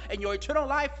sure and your eternal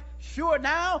life sure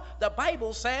now, the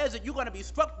Bible says that you're going to be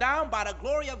struck down by the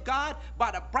glory of God,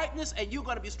 by the brightness, and you're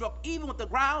going to be struck even with the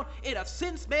ground. In a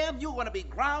sense, ma'am, you're going to be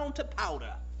ground to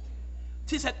powder.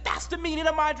 She said, that's the meaning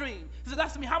of my dream. She said,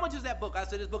 that's the meaning. How much is that book? I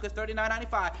said, this book is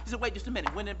 $39.95. She said, wait just a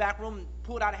minute. Went in the back room and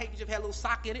pulled out a handkerchief, had a little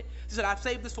sock in it. She said, I've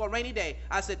saved this for a rainy day.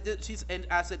 I said, this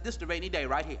is the rainy day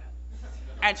right here.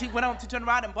 And she went on to turn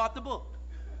around and bought the book.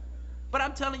 But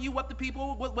I'm telling you what the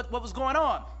people, what was going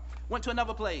on. Went to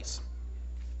another place.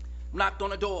 Knocked on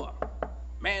the door.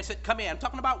 Man said, come in. I'm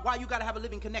talking about why you got to have a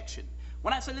living connection.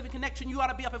 When I say living connection, you ought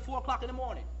to be up at 4 o'clock in the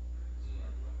morning.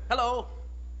 Hello.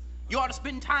 You ought to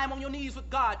spend time on your knees with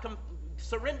God,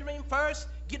 surrendering first,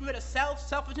 getting rid of self,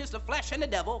 selfishness, the flesh, and the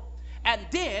devil, and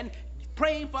then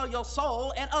praying for your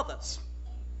soul and others.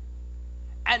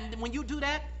 And when you do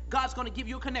that, God's going to give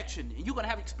you a connection, and you're going to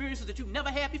have experiences that you've never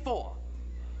had before.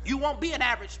 You won't be an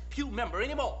average pew member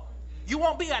anymore. You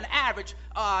won't be an average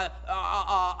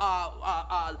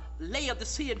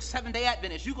Laodicean Seventh-day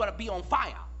Adventist. You're going to be on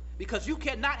fire because you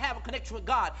cannot have a connection with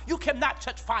God. You cannot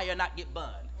touch fire and not get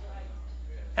burned.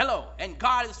 Hello, and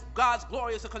God's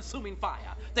glory is a consuming fire.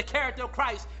 The character of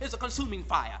Christ is a consuming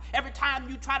fire. Every time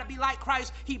you try to be like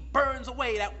Christ, he burns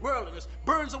away that worldliness,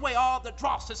 burns away all the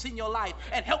dross that's in your life,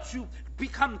 and helps you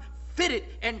become fitted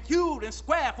and hewed and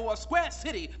square for a square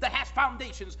city that has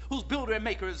foundations, whose builder and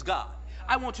maker is God.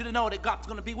 I want you to know that God's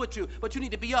going to be with you, but you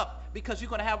need to be up because you're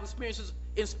going to have experiences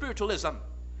in spiritualism.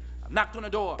 I knocked on the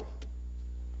door.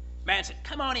 Man said,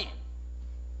 come on in.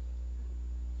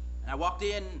 And I walked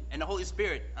in, and the Holy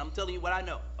Spirit, I'm telling you what I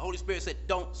know. The Holy Spirit said,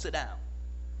 don't sit down.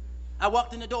 I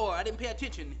walked in the door. I didn't pay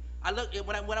attention. I looked,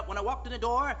 when I walked in the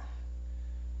door,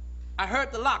 I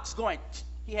heard the locks going.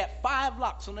 He had 5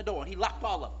 locks on the door, and he locked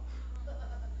all of them.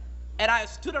 And I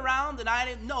stood around, and I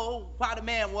didn't know why the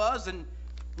man was. And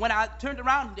when I turned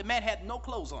around, the man had no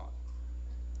clothes on.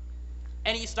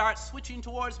 And he starts switching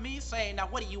towards me, saying, now,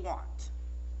 what do you want?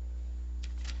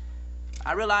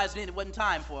 I realized it wasn't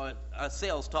time for a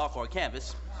sales talk or a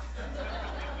canvas.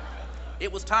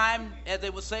 It was time, as they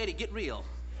would say, to get real.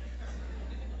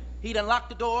 He'd unlocked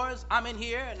the doors. I'm in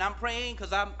here, and I'm praying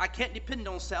because I can't depend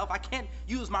on self. I can't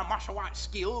use my martial arts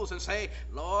skills and say,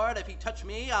 Lord, if he touch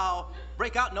me, I'll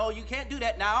break out. No, you can't do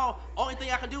that now. Only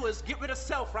thing I can do is get rid of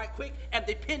self right quick and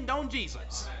depend on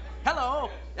Jesus. Hello.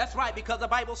 That's right, because the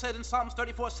Bible says in Psalms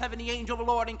 34:7, the angel of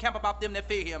the Lord encamp about them that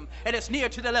fear him, and it's near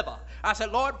to deliver. I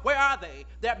said, Lord, where are they?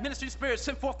 Their ministry spirits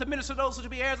sent forth to minister to those who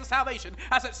should be heirs of salvation.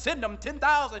 I said, send them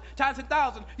 10,000 times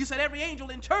 10,000. You said every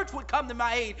angel in church would come to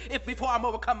my aid if before I'm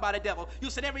overcome by the devil. You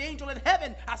said every angel in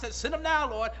heaven. I said, send them now,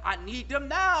 Lord. I need them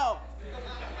now.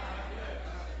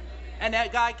 And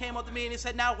that guy came up to me and he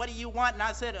said, now, what do you want? And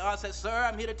I said, sir,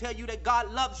 I'm here to tell you that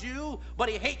God loves you, but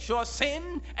he hates your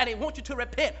sin, and he wants you to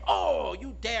repent. Oh,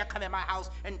 you dare come in my house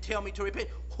and tell me to repent?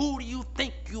 Who do you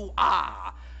think you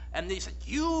are? And he said,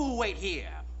 you wait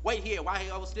here. Wait here. While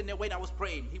I was sitting there waiting, I was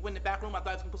praying. He went in the back room. I thought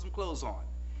I was going to put some clothes on.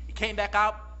 He came back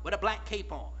out with a black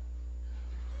cape on.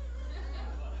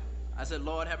 I said,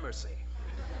 Lord, have mercy.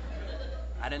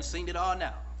 I done seen it all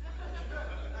now.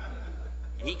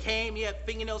 He came, he had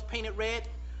fingernails painted red,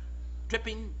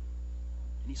 dripping,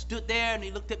 and he stood there and he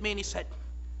looked at me and he said,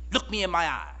 look me in my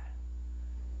eye.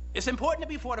 It's important to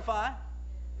be fortified.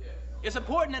 It's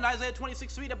important in Isaiah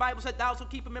 26:3, the Bible said, thou shalt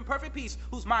keep him in perfect peace,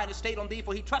 whose mind is stayed on thee,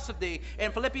 for he trusteth thee.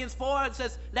 In Philippians 4, it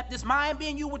says, let this mind be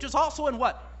in you, which is also in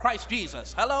what? Christ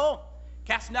Jesus. Hello?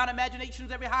 Casting down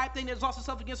imaginations, every high thing that exalts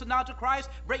itself against the knowledge of Christ,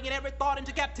 bringing every thought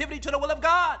into captivity to the will of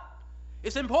God.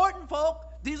 It's important, folk.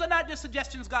 These are not just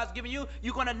suggestions God's giving you.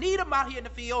 You're going to need them out here in the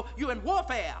field. You're in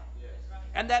warfare. Yes.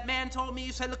 And that man told me,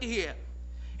 he said, look at here.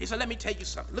 He said, let me tell you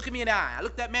something. Look at me in the eye. I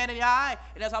looked that man in the eye,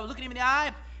 and as I was looking him in the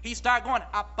eye, he started going,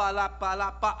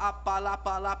 appa-la-pa-la-pa,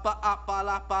 appa-la-pa-la-pa,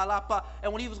 appa-la-pa-la-pa.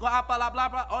 And when he was going,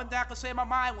 appa-la-pa-la-pa, all that I could say in my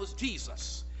mind was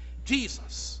Jesus.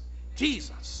 Jesus.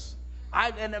 Jesus.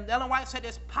 And Ellen White said,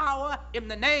 there's power in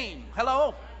the name.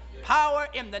 Hello? Power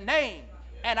in the name.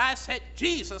 And I said,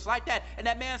 Jesus, like that. And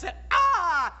that man said,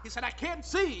 ah! He said, I can't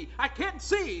see. I can't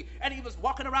see. And he was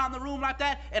walking around the room like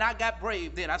that, and I got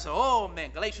brave then. I said, oh,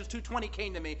 man, Galatians 2:20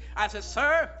 came to me. I said,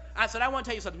 sir, I want to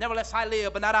tell you something. Nevertheless I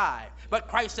live, but not I, but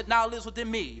Christ that now lives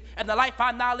within me. And the life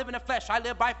I now live in the flesh, I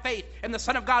live by faith in the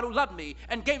Son of God who loved me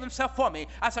and gave himself for me.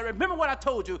 I said, remember what I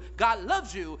told you. God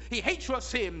loves you. He hates your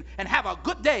sin. And have a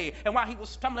good day. And while he was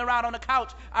stumbling around on the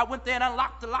couch, I went there and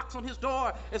unlocked the locks on his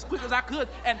door as quick as I could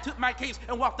and took my case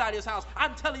and walked out of his house.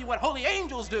 I'm telling you what holy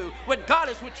angels do when God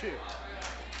is with you.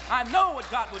 I know what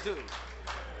God will do.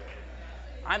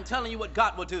 I'm telling you what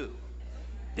God will do.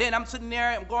 Then I'm sitting there,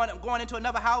 I'm going into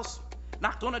another house,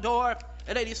 knocked on the door.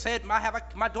 The lady said,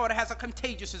 my daughter has a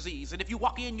contagious disease, and if you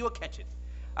walk in, you'll catch it.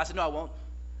 I said, no, I won't.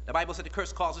 The Bible said the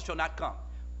curse causes shall not come.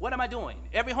 What am I doing?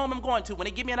 Every home I'm going to, when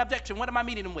they give me an objection, what am I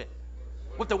meeting them with?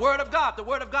 With the word of God. The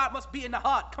word of God must be in the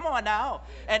heart. Come on now.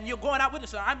 And you're going out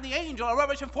witnessing. I'm the angel of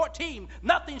Revelation 14.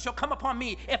 Nothing shall come upon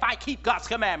me if I keep God's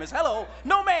commandments. Hello.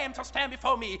 No man shall stand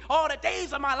before me all the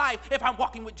days of my life if I'm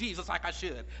walking with Jesus like I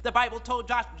should. The Bible told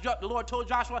the Lord told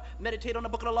Joshua, meditate on the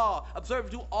book of the law. Observe,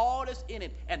 do all that's in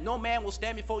it. And no man will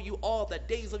stand before you all the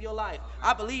days of your life.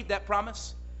 I believe that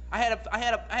promise. I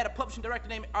had a publishing director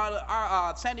named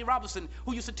Sandy Robinson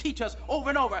who used to teach us over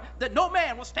and over that no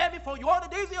man will stand before you all the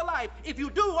days of your life if you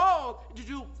do all that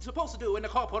you're supposed to do in the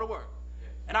call for the word.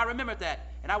 And I remembered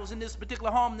that. And I was in this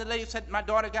particular home, and the lady said my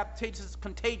daughter got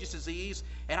contagious disease,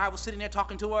 and I was sitting there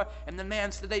talking to her, and the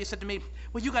lady said to me,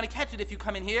 well, you're going to catch it if you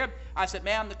come in here. I said,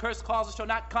 ma'am, the curse causes shall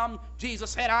not come. Jesus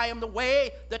said, I am the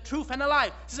way, the truth, and the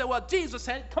life. She said, well, Jesus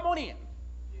said, come on in.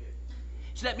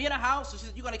 She let me in a house, and she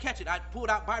said, you're going to catch it. I pulled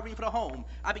out Bible for the home.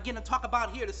 I began to talk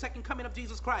about here the second coming of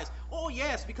Jesus Christ. Oh,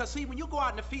 yes, because, see, when you go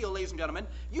out in the field, ladies and gentlemen,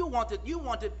 you want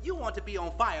to be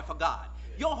on fire for God.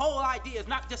 Your whole idea is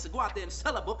not just to go out there and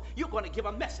sell a book. You're going to give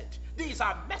a message. These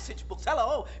are message books.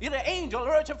 Hello, you're the angel,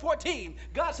 Revelation 14.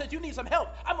 God said you need some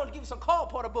help. I'm going to give you some call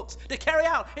porter books to carry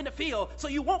out in the field so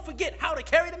you won't forget how to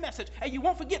carry the message, and you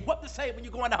won't forget what to say when you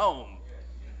go in the home.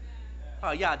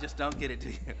 Oh, y'all just don't get it, do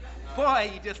you? Boy,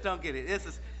 you just don't get it.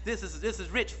 This is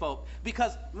rich folk.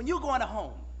 Because when you go in the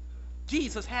home,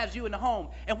 Jesus has you in the home.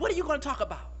 And what are you going to talk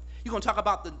about? You're going to talk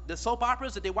about the soap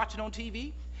operas that they're watching on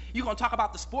TV? You're going to talk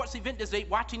about the sports event that they're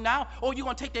watching now? Or you're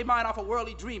going to take their mind off of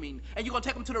worldly dreaming, and you're going to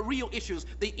take them to the real issues,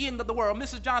 the end of the world.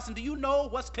 Mrs. Johnson, do you know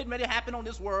what's getting ready to happen on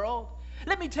this world?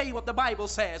 Let me tell you what the Bible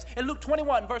says. In Luke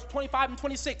 21, verse 25 and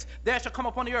 26, there shall come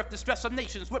upon the earth distress of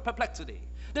nations with perplexity.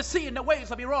 The sea and the waves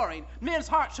shall be roaring. Men's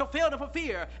hearts shall fail them for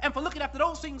fear, and for looking after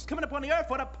those things coming upon the earth,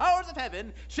 for the powers of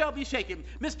heaven shall be shaken.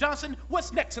 Miss Johnson,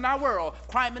 what's next in our world?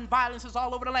 Crime and violence is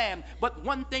all over the land. But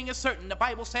one thing is certain. The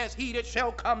Bible says, he that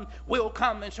shall come will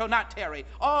come and shall not tarry.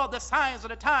 All the signs of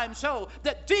the time show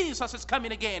that Jesus is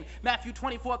coming again. Matthew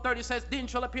 24:30 says, then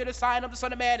shall appear the sign of the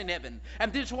Son of Man in heaven,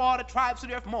 and then shall all the tribes of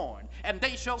the earth mourn. And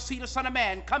they shall see the Son of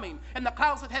Man coming in the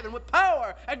clouds of heaven with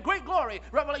power and great glory.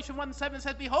 Revelation 1:7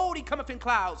 says, behold, he cometh in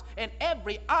clouds, and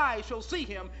every eye shall see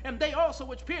him, and they also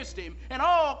which pierced him, and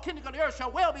all kindred of the earth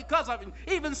shall wail because of him.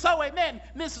 Even so, amen.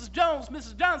 Mrs. Jones,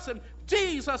 Mrs. Johnson,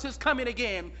 Jesus is coming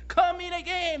again. Coming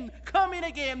again. Coming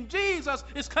again. Jesus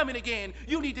is coming again.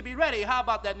 You need to be ready. How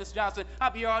about that, Miss Johnson?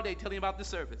 I'll be here all day telling you about the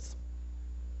service.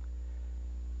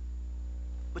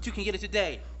 But you can get it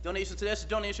today. Donations to this,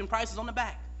 donation prices on the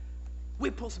back.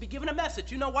 We're supposed to be giving a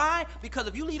message. You know why? Because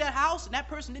if you leave that house and that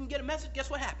person didn't get a message, guess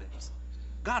what happens?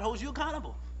 God holds you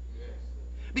accountable. Yes.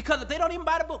 Because if they don't even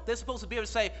buy the book, they're supposed to be able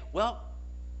to say, well,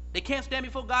 they can't stand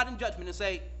before God in judgment and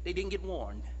say they didn't get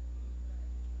warned,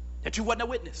 that you wasn't a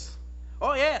witness.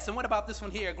 Oh, yes, and what about this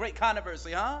one here? Great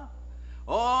controversy, huh?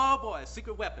 Oh, boy,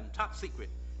 secret weapon, top secret.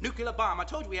 Nuclear bomb. I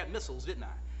told you we had missiles, didn't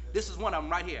I? This is one of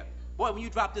them right here. Boy, when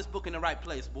you drop this book in the right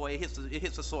place, boy, it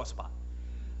hits a sore spot.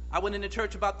 I went into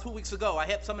church about 2 weeks ago. I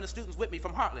had some of the students with me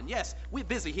from Heartland. Yes, we're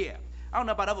busy here. I don't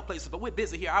know about other places, but we're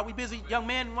busy here. Are we busy, young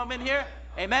men and women here?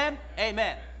 Amen?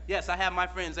 Amen. Yes, I have my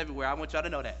friends everywhere. I want y'all to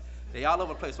know that. They all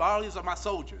over the place. All these are my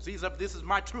soldiers. This is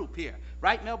my troop here.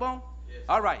 Right, Melbone? Yes.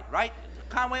 All right. Right?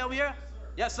 Conway over here?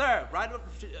 Yes, sir. Right,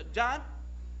 John?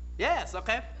 Yes,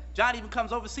 okay. John even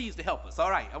comes overseas to help us. All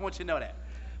right. I want you to know that.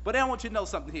 But I want you to know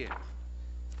something here.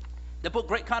 The book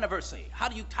Great Controversy. How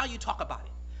you talk about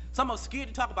it? Some of us scared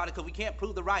to talk about it because we can't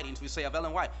prove the writings, we say, of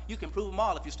Ellen White. You can prove them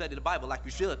all if you study the Bible like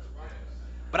you should.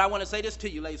 But I want to say this to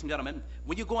you, ladies and gentlemen.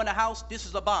 When you go in the house, this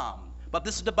is a bomb. But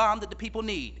this is the bomb that the people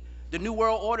need. The New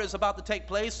World Order is about to take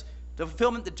place. The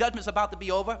fulfillment, the judgment is about to be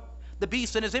over. The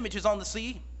beast and his image is on the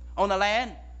sea, on the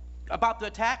land, about to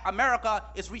attack. America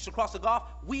is reached across the Gulf.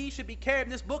 We should be carrying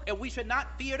this book, and we should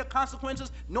not fear the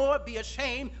consequences, nor be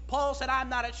ashamed. Paul said, I'm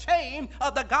not ashamed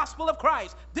of the gospel of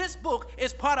Christ. This book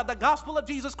is part of the gospel of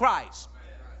Jesus Christ.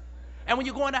 And when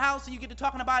you go in the house and you get to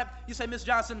talking about it, you say, Miss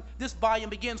Johnson, this volume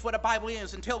begins where the Bible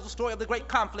ends and tells the story of the great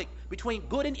conflict between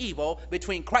good and evil,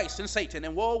 between Christ and Satan.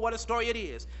 And whoa, what a story it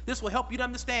is. This will help you to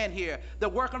understand here the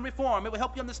work and reform. It will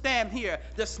help you understand here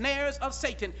the snares of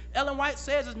Satan. Ellen White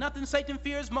says there's nothing Satan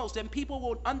fears most, and people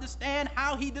will understand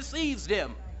how he deceives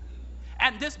them.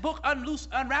 And this book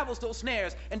unravels those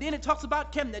snares. And then it talks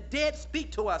about, can the dead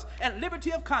speak to us? And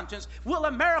liberty of conscience. Will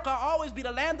America always be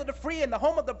the land of the free and the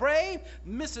home of the brave?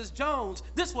 Mrs. Jones,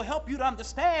 this will help you to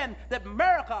understand that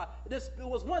America, this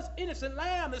was once innocent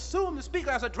lamb, is soon to speak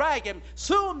as a dragon.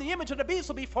 Soon the image of the beast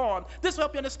will be formed. This will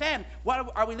help you understand, why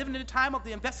are we living in a time of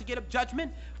the investigative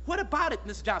judgment? What about it,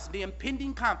 Ms. Johnson, the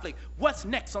impending conflict? What's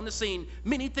next on the scene?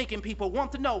 Many thinking people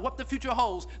want to know what the future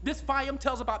holds. This volume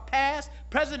tells about past,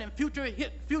 present, and future,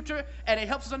 and it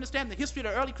helps us understand the history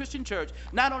of the early Christian church.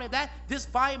 Not only that, this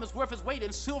volume is worth its weight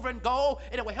in silver and gold,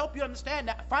 and it will help you understand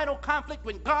that final conflict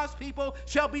when God's people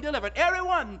shall be delivered.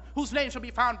 Everyone whose name shall be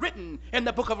found written in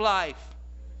the book of life.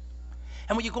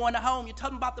 And when you go into home, you tell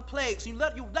them about the plagues. You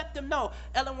let them know.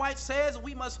 Ellen White says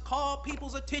we must call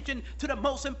people's attention to the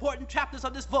most important chapters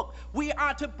of this book. We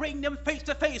are to bring them face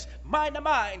to face, mind to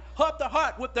mind, heart to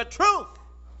heart with the truth.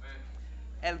 Amen.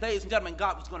 And ladies and gentlemen,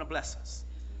 God was going to bless us.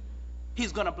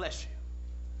 He's going to bless you.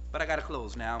 But I got to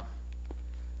close now.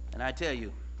 And I tell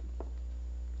you, I'm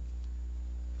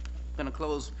going to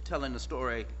close telling the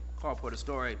story, Carport, a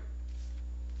story,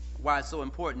 why it's so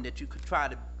important that you could try,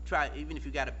 even if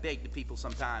you got to beg the people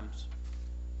sometimes,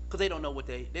 because they don't know what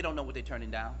they're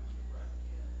turning down.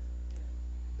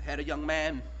 I had a young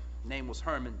man, name was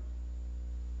Herman.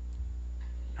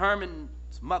 Herman's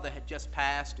mother had just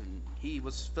passed, and he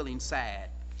was feeling sad.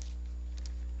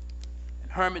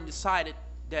 And Herman decided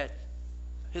that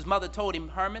his mother told him,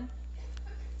 Herman,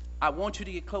 I want you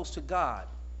to get close to God,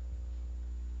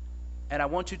 and I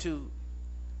want you to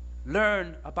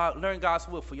learn God's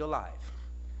will for your life.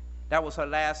 That was her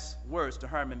last words to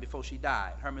Herman before she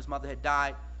died. Herman's mother had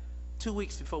died 2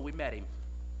 weeks before we met him.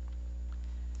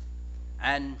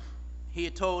 And he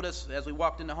had told us, as we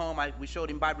walked in the home, we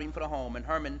showed him Bible reading for the home, and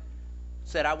Herman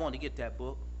said, I want to get that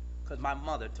book because my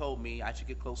mother told me I should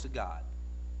get close to God.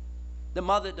 The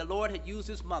Lord had used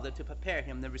his mother to prepare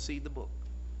him to receive the book.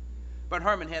 But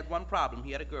Herman had one problem.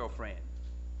 He had a girlfriend.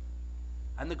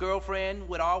 And the girlfriend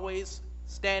would always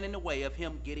stand in the way of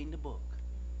him getting the book.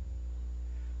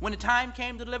 When the time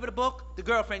came to deliver the book, the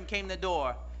girlfriend came to the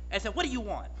door and said, what do you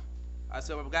want? I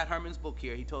said, well, we got Herman's book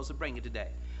here. He told us to bring it today.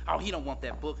 Oh, he don't want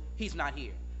that book. He's not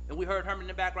here. And we heard Herman in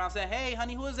the background say, hey,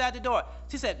 honey, who is at the door?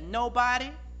 She said,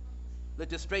 nobody.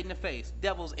 Looked her straight in the face.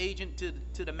 Devil's agent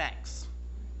to the max.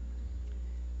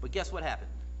 But guess what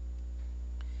happened?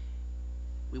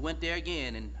 We went there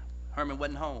again, and Herman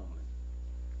wasn't home.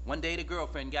 One day, the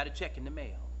girlfriend got a check in the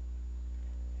mail.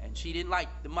 And she didn't like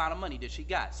the amount of money that she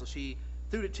got, so she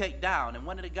threw the check down, and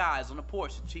one of the guys on the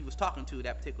porch that she was talking to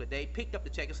that particular day picked up the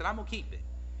check and said, I'm going to keep it.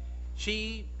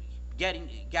 She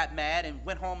got mad and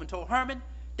went home and told Herman,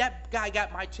 that guy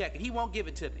got my check, and he won't give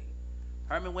it to me.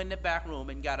 Herman went in the back room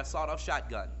and got a sawed-off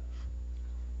shotgun,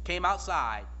 came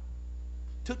outside,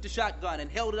 took the shotgun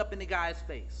and held it up in the guy's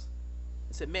face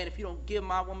and said, man, if you don't give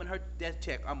my woman that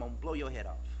check, I'm going to blow your head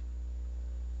off.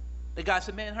 The guy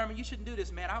said, man, Herman, you shouldn't do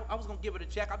this, man. I was going to give her the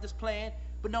check. I'm just playing.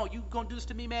 But no, you going to do this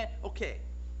to me, man? Okay.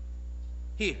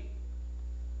 Here.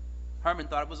 Herman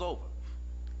thought it was over.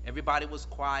 Everybody was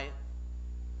quiet.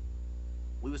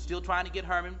 We were still trying to get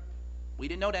Herman. We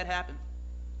didn't know that happened.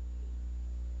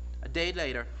 A day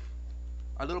later,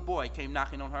 a little boy came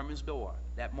knocking on Herman's door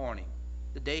that morning,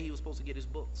 the day he was supposed to get his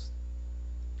books.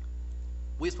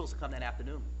 We were supposed to come that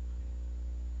afternoon.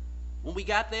 When we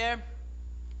got there,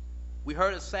 we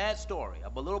heard a sad story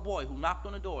of a little boy who knocked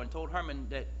on the door and told Herman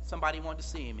that somebody wanted to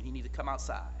see him and he needed to come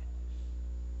outside.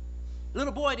 The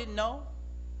little boy didn't know.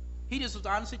 He just was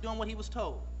honestly doing what he was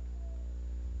told.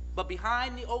 But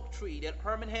behind the oak tree that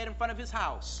Herman had in front of his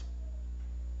house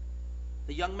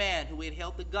The young man who had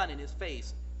held the gun in his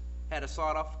face had a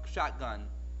sawed-off shotgun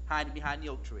hiding behind the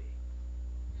oak tree.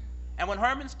 And when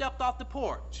Herman stepped off the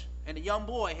porch and the young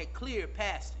boy had cleared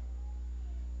past him,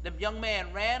 the young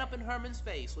man ran up in Herman's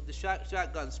face with the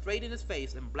shotgun straight in his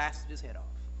face and blasted his head off.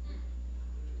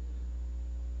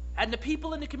 And the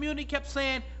people in the community kept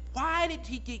saying, why did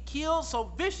he get killed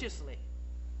so viciously?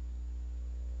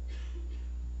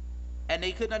 And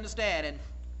they couldn't understand. And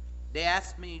they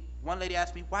asked me, one lady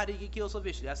asked me, why did he get killed so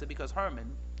viciously? I said, because Herman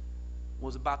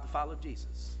was about to follow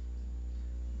Jesus.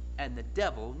 And the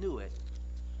devil knew it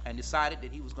and decided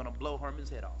that he was going to blow Herman's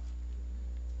head off.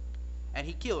 And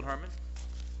he killed Herman.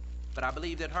 But I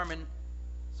believe that Herman's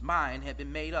mind had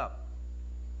been made up.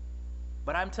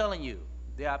 But I'm telling you,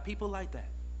 there are people like that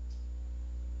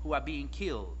who are being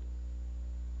killed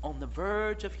on the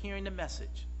verge of hearing the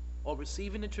message or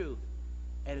receiving the truth.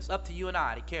 And it's up to you and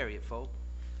I to carry it, folks.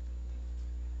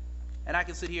 And I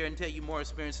can sit here and tell you more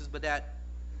experiences, but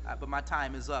my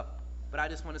time is up. But I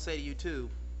just want to say to you too,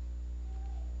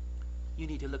 you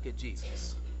need to look at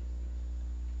Jesus.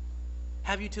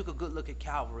 Have you took a good look at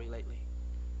Calvary lately?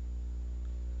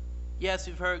 Yes,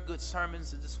 you've heard good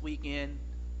sermons this weekend.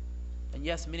 And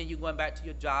yes, many of you going back to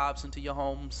your jobs and to your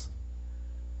homes.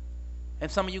 And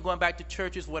some of you going back to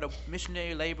churches where the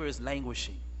missionary labor is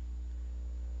languishing.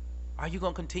 Are you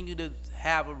going to continue to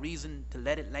have a reason to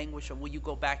let it languish, or will you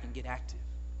go back and get active?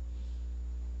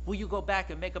 Will you go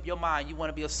back and make up your mind you want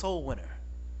to be a soul winner?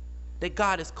 That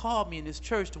God has called me in this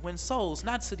church to win souls,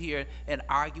 not sit here and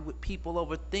argue with people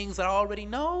over things that I already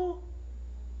know.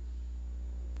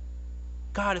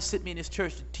 God has sent me in this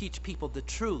church to teach people the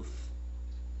truth.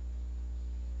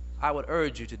 I would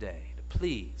urge you today to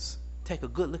please take a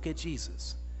good look at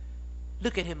Jesus.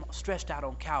 Look at him stretched out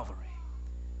on Calvary.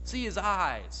 See his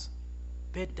eyes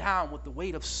bent down with the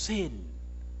weight of sin.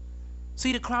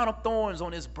 See the crown of thorns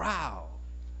on his brow.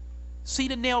 See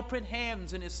the nail print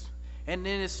hands in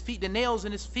his feet, the nails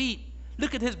in his feet.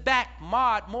 Look at his back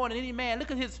marred more than any man.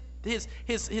 Look at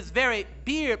his very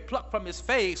beard plucked from his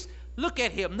face. Look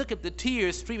at him. Look at the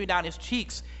tears streaming down his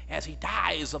cheeks as he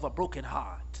dies of a broken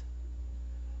heart.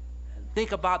 And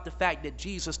think about the fact that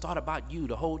Jesus thought about you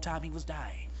the whole time he was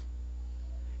dying.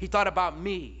 He thought about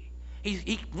me.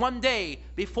 He one day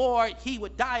before he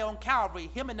would die on Calvary,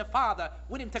 him and the Father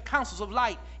went into councils of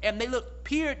light, and they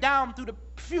peered down through the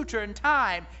future and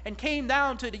time and came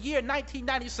down to the year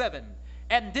 1997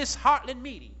 and this Heartland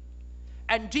meeting.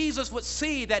 And Jesus would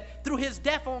see that through his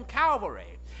death on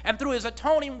Calvary and through his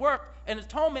atoning work and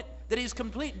atonement that he's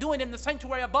doing in the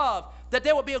sanctuary above, that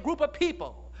there would be a group of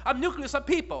people, a nucleus of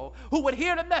people who would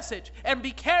hear the message and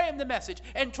be carrying the message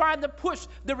and trying to push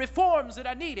the reforms that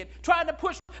are needed, trying to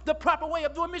push the proper way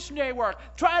of doing missionary work,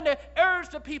 trying to urge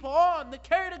the people on to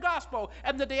carry the gospel,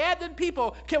 and that the Advent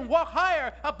people can walk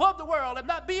higher above the world and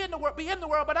not be in the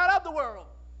world, but not of the world.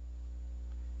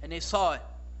 And they saw it.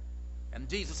 And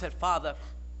Jesus said, Father,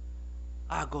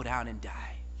 I'll go down and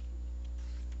die,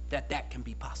 that can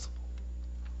be possible.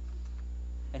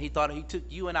 And he thought he took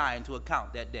you and I into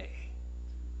account that day.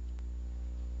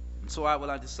 And so I would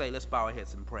like to say, let's bow our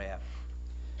heads in prayer.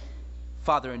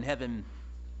 Father in heaven,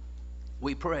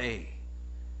 we pray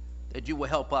that you will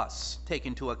help us take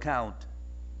into account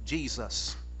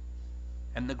Jesus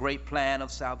and the great plan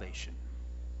of salvation.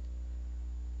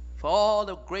 For all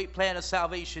the great plan of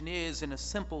salvation is, in a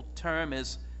simple term,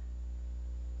 is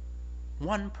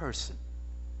one person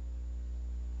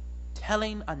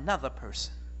telling another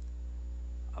person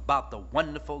about the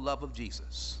wonderful love of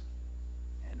Jesus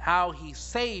and how he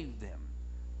saved them,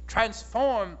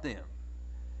 transformed them,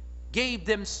 gave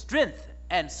them strength,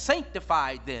 and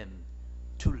sanctified them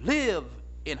to live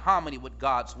in harmony with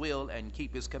God's will and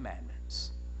keep his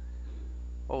commandments.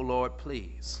 Oh Lord,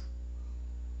 please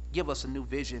give us a new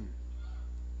vision.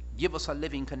 Give us a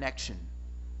living connection.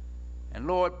 And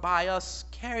Lord, by us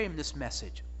carrying this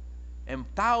message and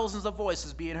thousands of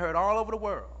voices being heard all over the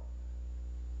world,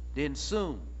 then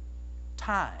soon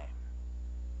time,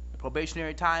 the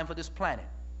probationary time for this planet,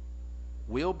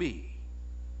 will be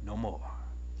no more.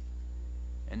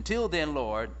 Until then,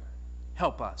 Lord,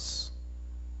 help us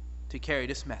to carry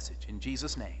this message. In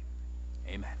Jesus' name,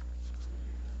 amen.